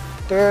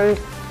 tilt,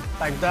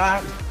 like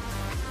that.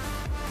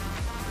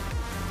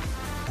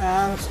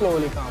 And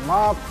slowly come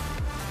up,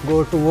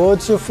 go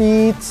towards your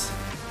feet.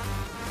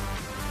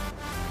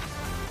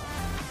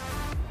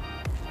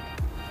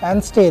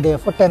 And stay there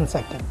for 10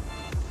 seconds.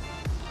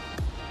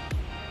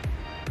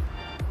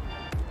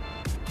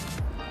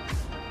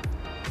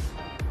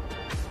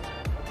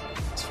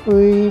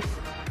 3,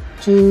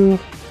 2,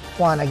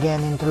 1.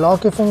 Again,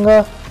 interlock your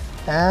finger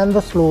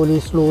and slowly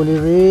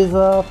raise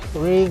up,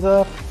 raise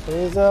up,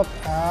 raise up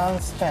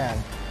and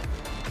stand.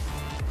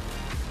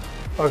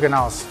 Okay,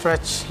 now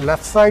stretch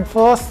left side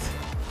first.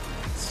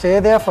 Stay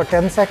there for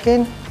 10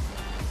 seconds.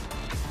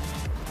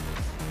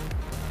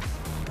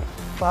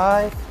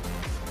 5,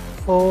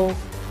 4,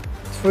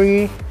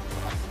 3,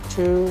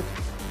 2,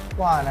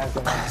 1.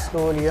 Okay, now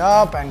slowly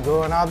up and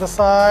go another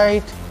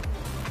side.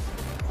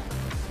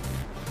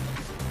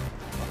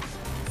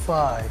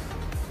 5,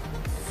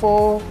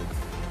 4,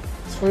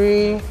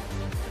 3,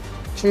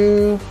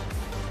 2,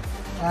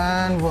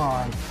 and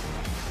 1.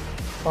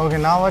 Okay,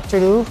 now what to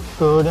do?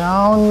 Go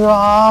down your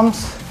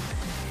arms.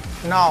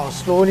 Now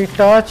slowly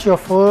touch your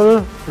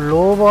full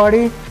lower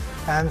body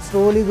and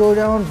slowly go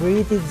down.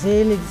 Breathe,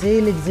 exhale,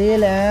 exhale,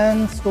 exhale,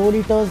 and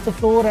slowly touch the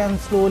floor and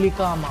slowly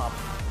come up.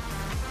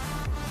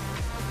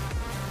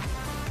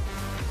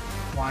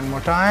 One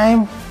more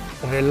time.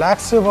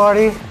 Relax your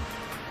body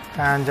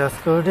and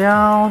just go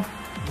down.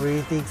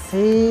 Breathe,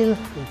 exhale,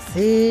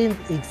 exhale,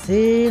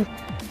 exhale,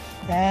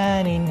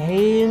 and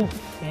inhale,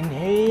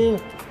 inhale,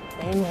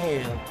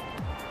 inhale.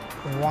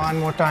 One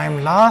more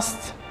time,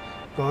 last.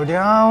 Go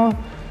down,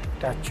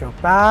 touch your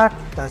back,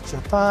 touch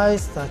your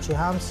thighs, touch your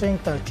hamstring,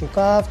 touch your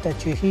calf,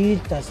 touch your heel,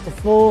 touch the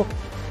floor,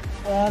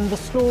 and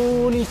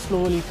slowly,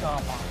 slowly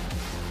come up.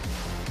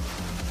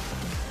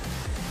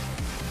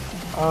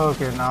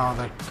 Okay, now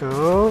let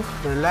go.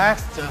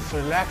 Relax, just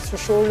relax your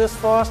shoulders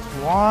first.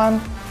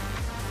 1,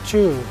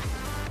 2,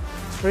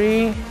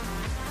 3,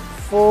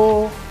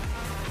 4,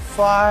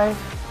 5,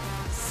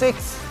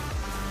 6,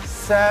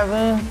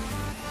 7,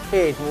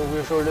 8. Move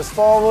your shoulders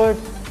forward.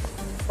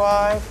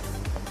 5,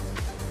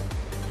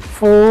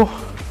 4,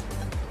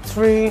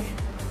 3,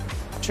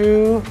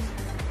 2,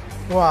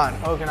 1.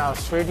 Okay, now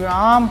straight your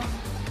arm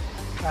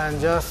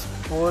and just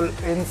pull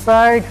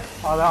inside.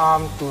 Other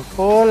arm to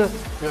pull.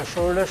 Your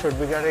shoulder should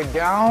be getting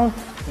down,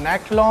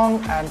 neck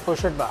long, and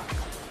push it back.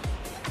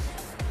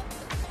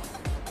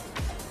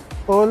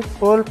 Pull,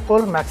 pull,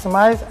 pull,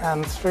 maximize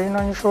and strain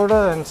on your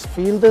shoulder and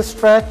feel the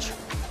stretch.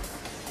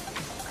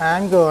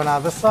 And go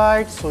another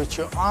side, switch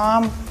your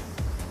arm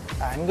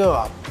and go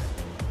up.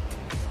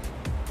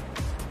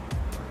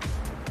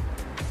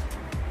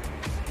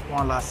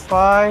 One last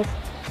 5,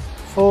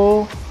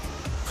 4,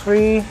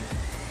 3,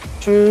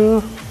 2,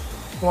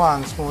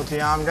 1. Smooth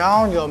the arm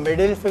down. Your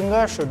middle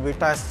finger should be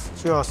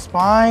touched your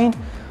spine.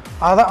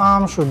 Other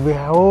arm should be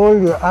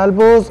hold your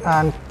elbows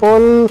and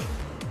pull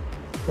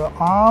your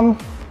arm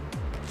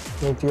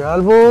with your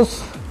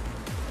elbows.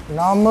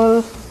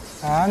 Normal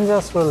and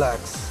just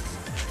relax.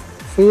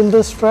 Feel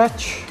the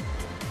stretch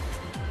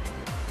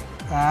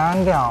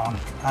and down.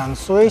 And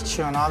switch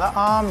your another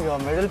arm. Your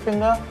middle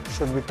finger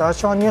should be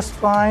touched on your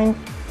spine.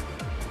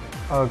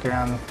 Okay,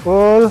 and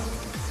pull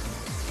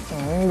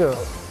and go.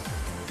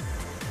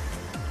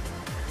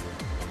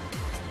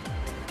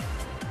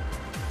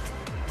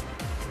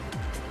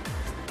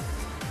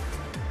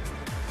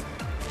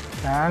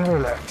 And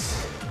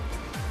relax.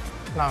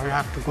 Now we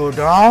have to go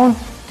down.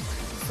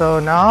 So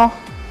now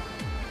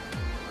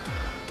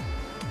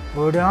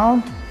go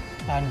down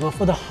and go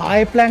for the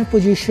high plank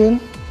position.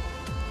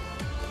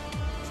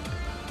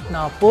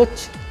 Now put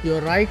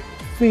your right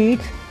feet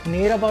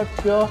near about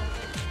your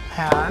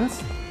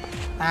hands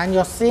and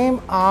your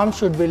same arm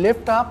should be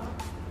lift up.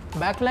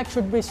 Back leg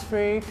should be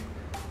straight.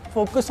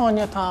 Focus on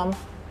your thumb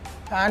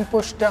and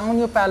push down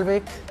your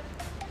pelvic.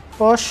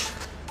 Push.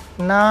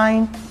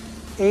 9,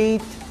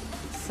 8,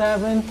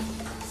 7,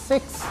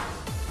 6,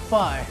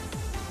 5,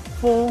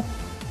 4,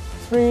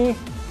 3,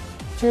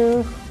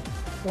 2,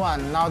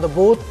 1. Now the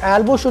both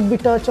elbows should be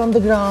touched on the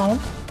ground.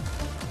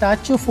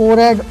 Touch your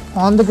forehead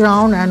on the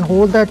ground and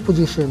hold that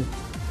position.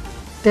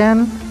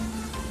 10,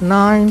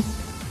 9,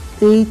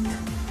 8,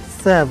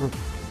 7,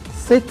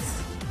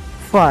 6,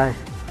 5,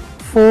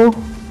 4,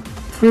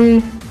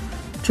 3,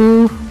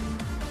 2,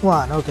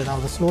 1. Okay, now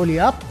slowly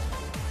up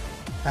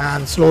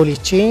and slowly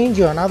change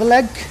your another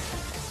leg.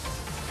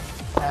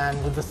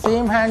 And with the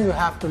same hand you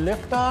have to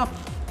lift up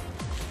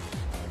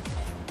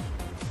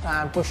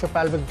and push your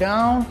pelvic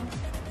down.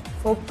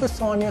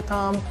 Focus on your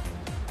thumb.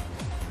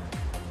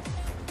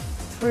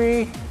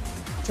 3,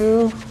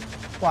 2,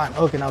 1.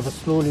 Okay, now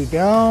slowly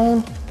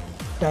down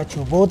Touch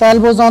your both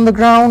elbows on the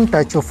ground,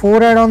 touch your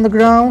forehead on the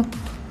ground.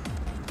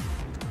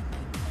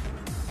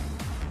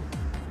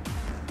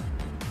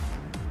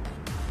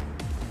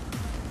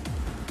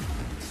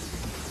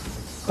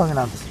 Coming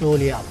up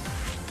slowly up.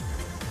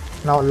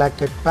 Now leg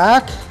it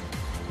back,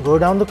 go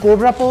down the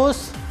cobra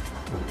pose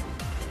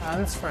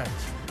and stretch.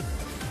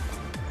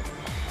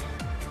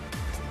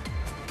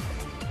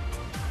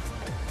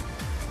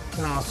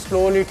 Now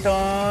slowly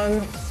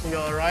turn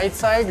your right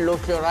side,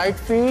 look your right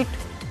feet.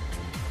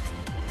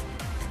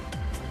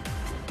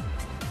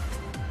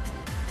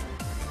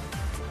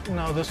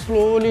 Now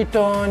slowly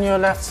turn your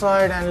left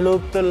side and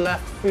look the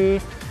left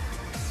feet.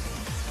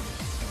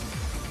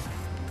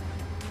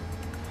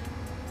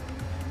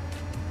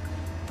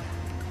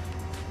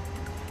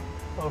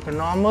 Okay,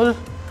 normal.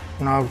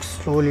 Now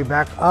slowly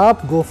back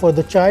up, go for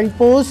the child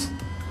pose.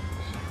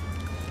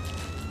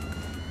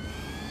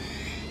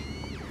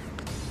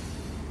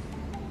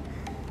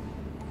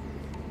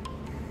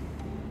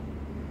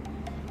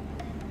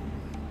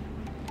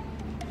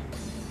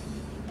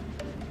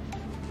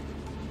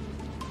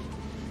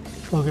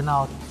 Okay,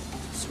 now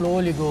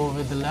slowly go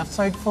with the left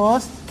side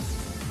first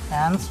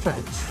and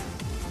stretch.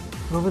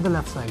 Go with the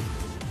left side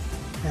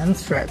and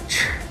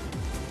stretch.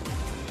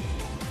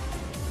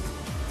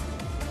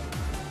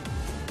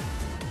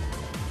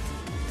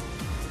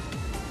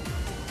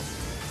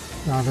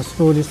 Now just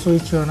slowly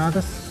switch to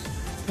another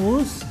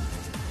pose,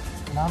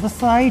 another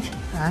side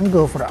and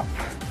go for up.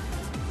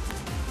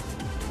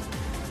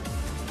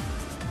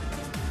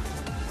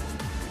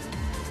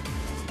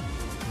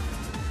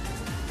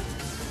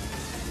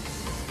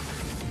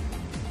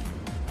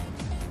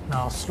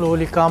 Now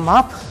slowly come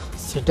up,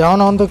 sit down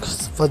on the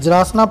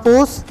Vajrasana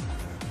pose.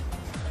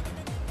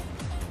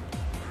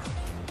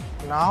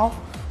 Now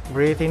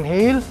breathe,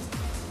 inhale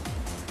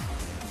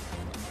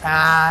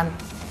and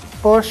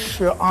push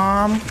your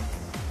arm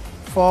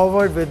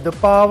forward with the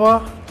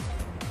power.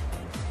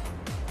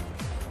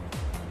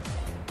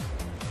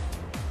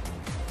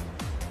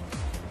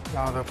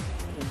 Now the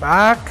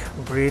back,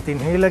 breathe,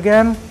 inhale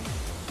again.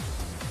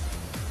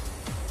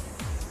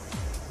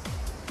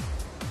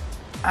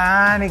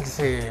 And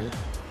exhale.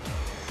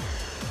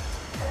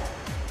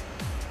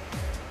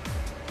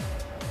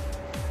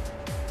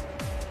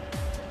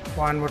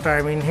 One more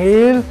time,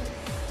 inhale.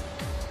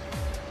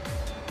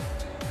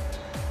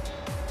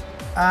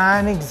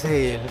 And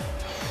exhale.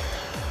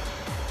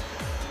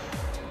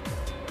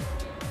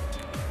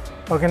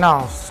 Okay,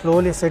 now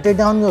slowly sit it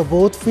down your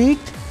both feet.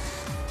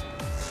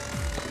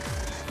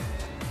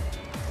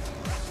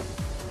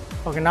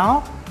 Okay,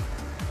 now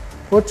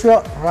put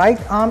your right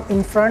arm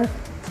in front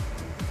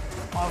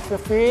of your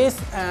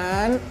face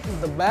and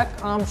the back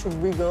arm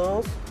should be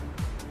goes,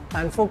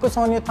 and focus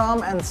on your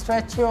thumb and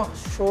stretch your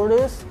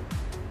shoulders,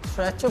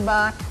 stretch your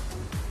back.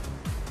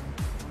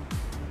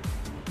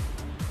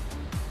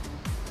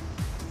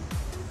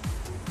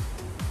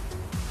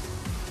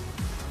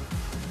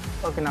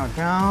 Okay, now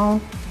down.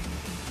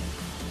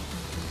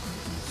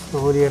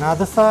 Slowly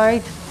another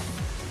side.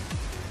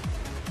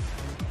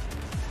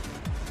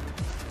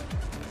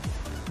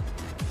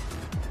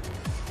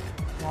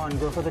 One,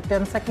 go for the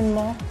 10-second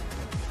more.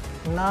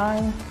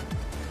 9,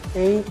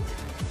 8,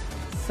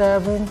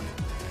 7,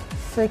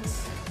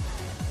 6,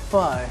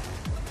 5,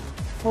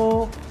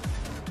 4,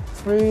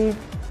 3,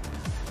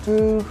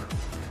 2,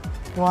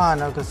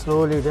 1. Okay,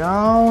 slowly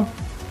down.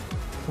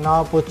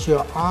 Now put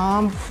your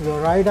arm,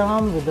 your right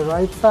arm with the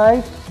right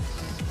side,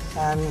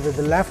 and with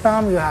the left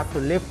arm you have to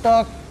lift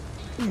up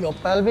your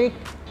pelvic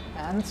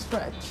and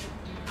stretch.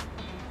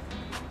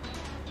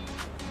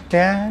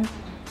 10,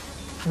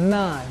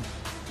 9,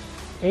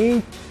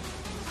 8,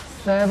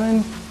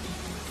 7,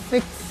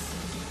 6,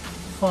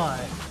 5,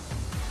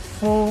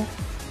 4,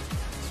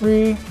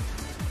 3,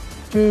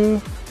 2,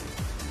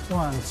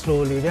 1.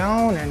 Slowly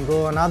down and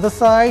go another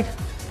side.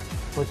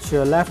 Put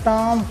your left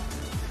arm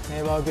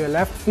about your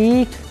left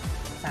feet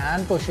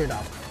and push it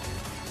up.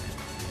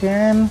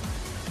 10,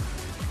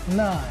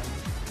 9,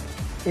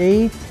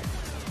 8,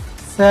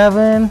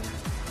 7,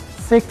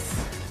 6,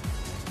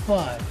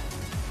 5,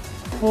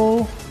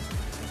 4,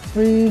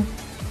 3,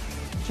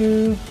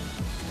 2,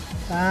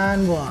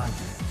 and 1.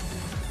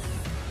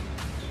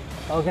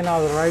 Okay, now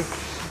the right.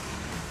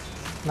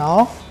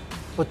 Now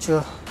put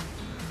your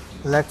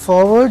leg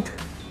forward,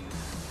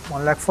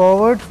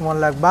 one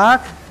leg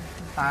back,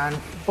 and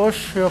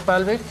push your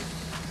pelvic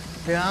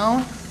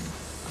down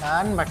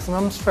and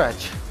maximum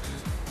stretch.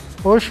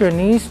 Push your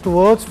knees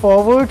towards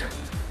forward,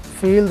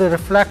 feel the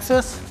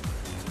reflexes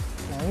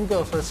and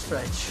go for a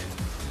stretch.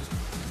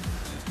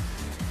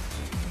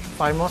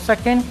 5 more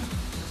seconds.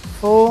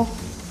 4,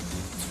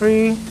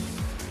 3,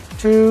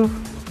 2,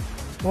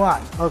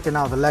 1. Okay,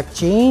 now the leg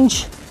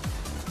change,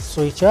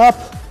 switch up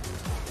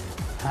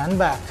and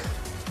back.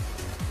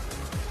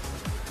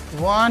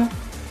 1,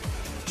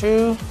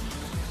 2,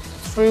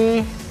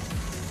 3,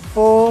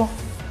 4,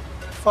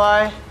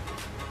 5,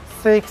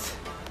 6,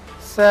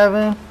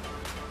 7,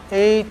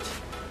 8,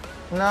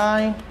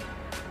 9,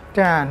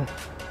 10.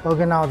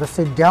 Okay, now the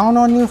sit down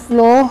on your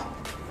floor.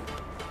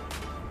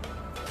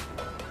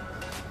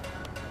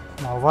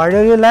 Now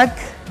widen your leg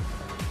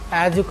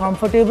as you're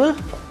comfortable.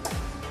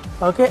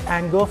 Okay,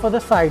 and go for the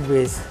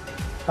sideways.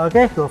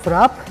 Okay, go for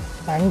up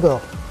and go.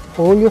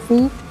 Hold your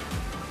feet.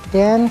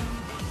 10,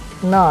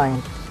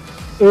 9,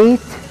 8,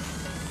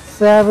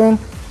 7,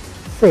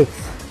 6,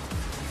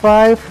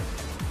 5,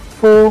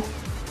 4,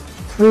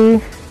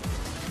 3,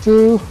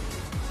 2,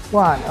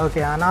 1.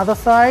 Okay, another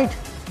side.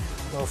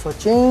 Go for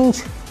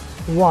change.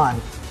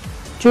 1,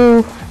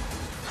 2,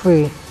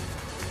 3,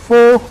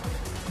 4,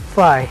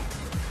 5,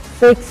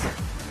 6,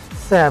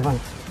 7,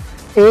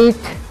 8,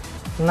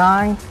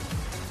 9,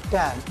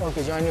 10.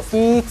 Okay, join your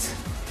feet.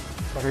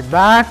 Put it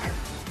back.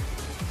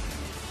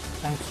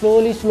 And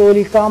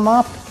slowly come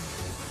up.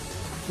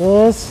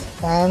 Yes,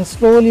 and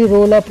slowly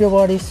roll up your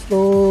body.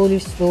 Slowly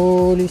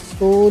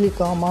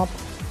come up.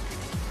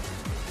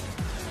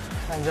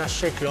 And just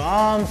shake your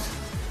arms.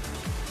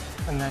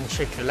 And then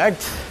shake your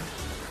legs.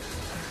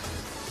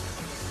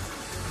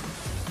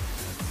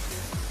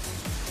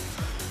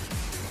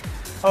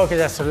 Okay,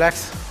 just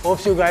relax.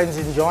 Hope you guys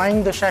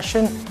enjoying the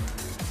session.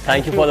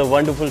 Thank you for the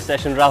wonderful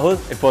session, Rahul.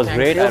 It was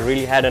great. I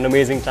really had an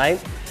amazing time.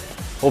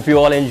 Hope you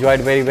all enjoyed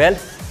very well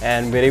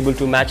and were able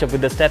to match up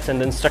with the steps, and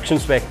the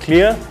instructions were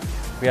clear.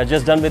 We are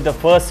just done with the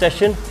first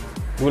session.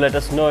 Do let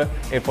us know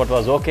if what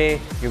was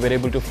okay, you were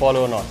able to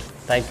follow or not.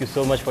 Thank you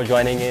so much for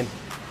joining in.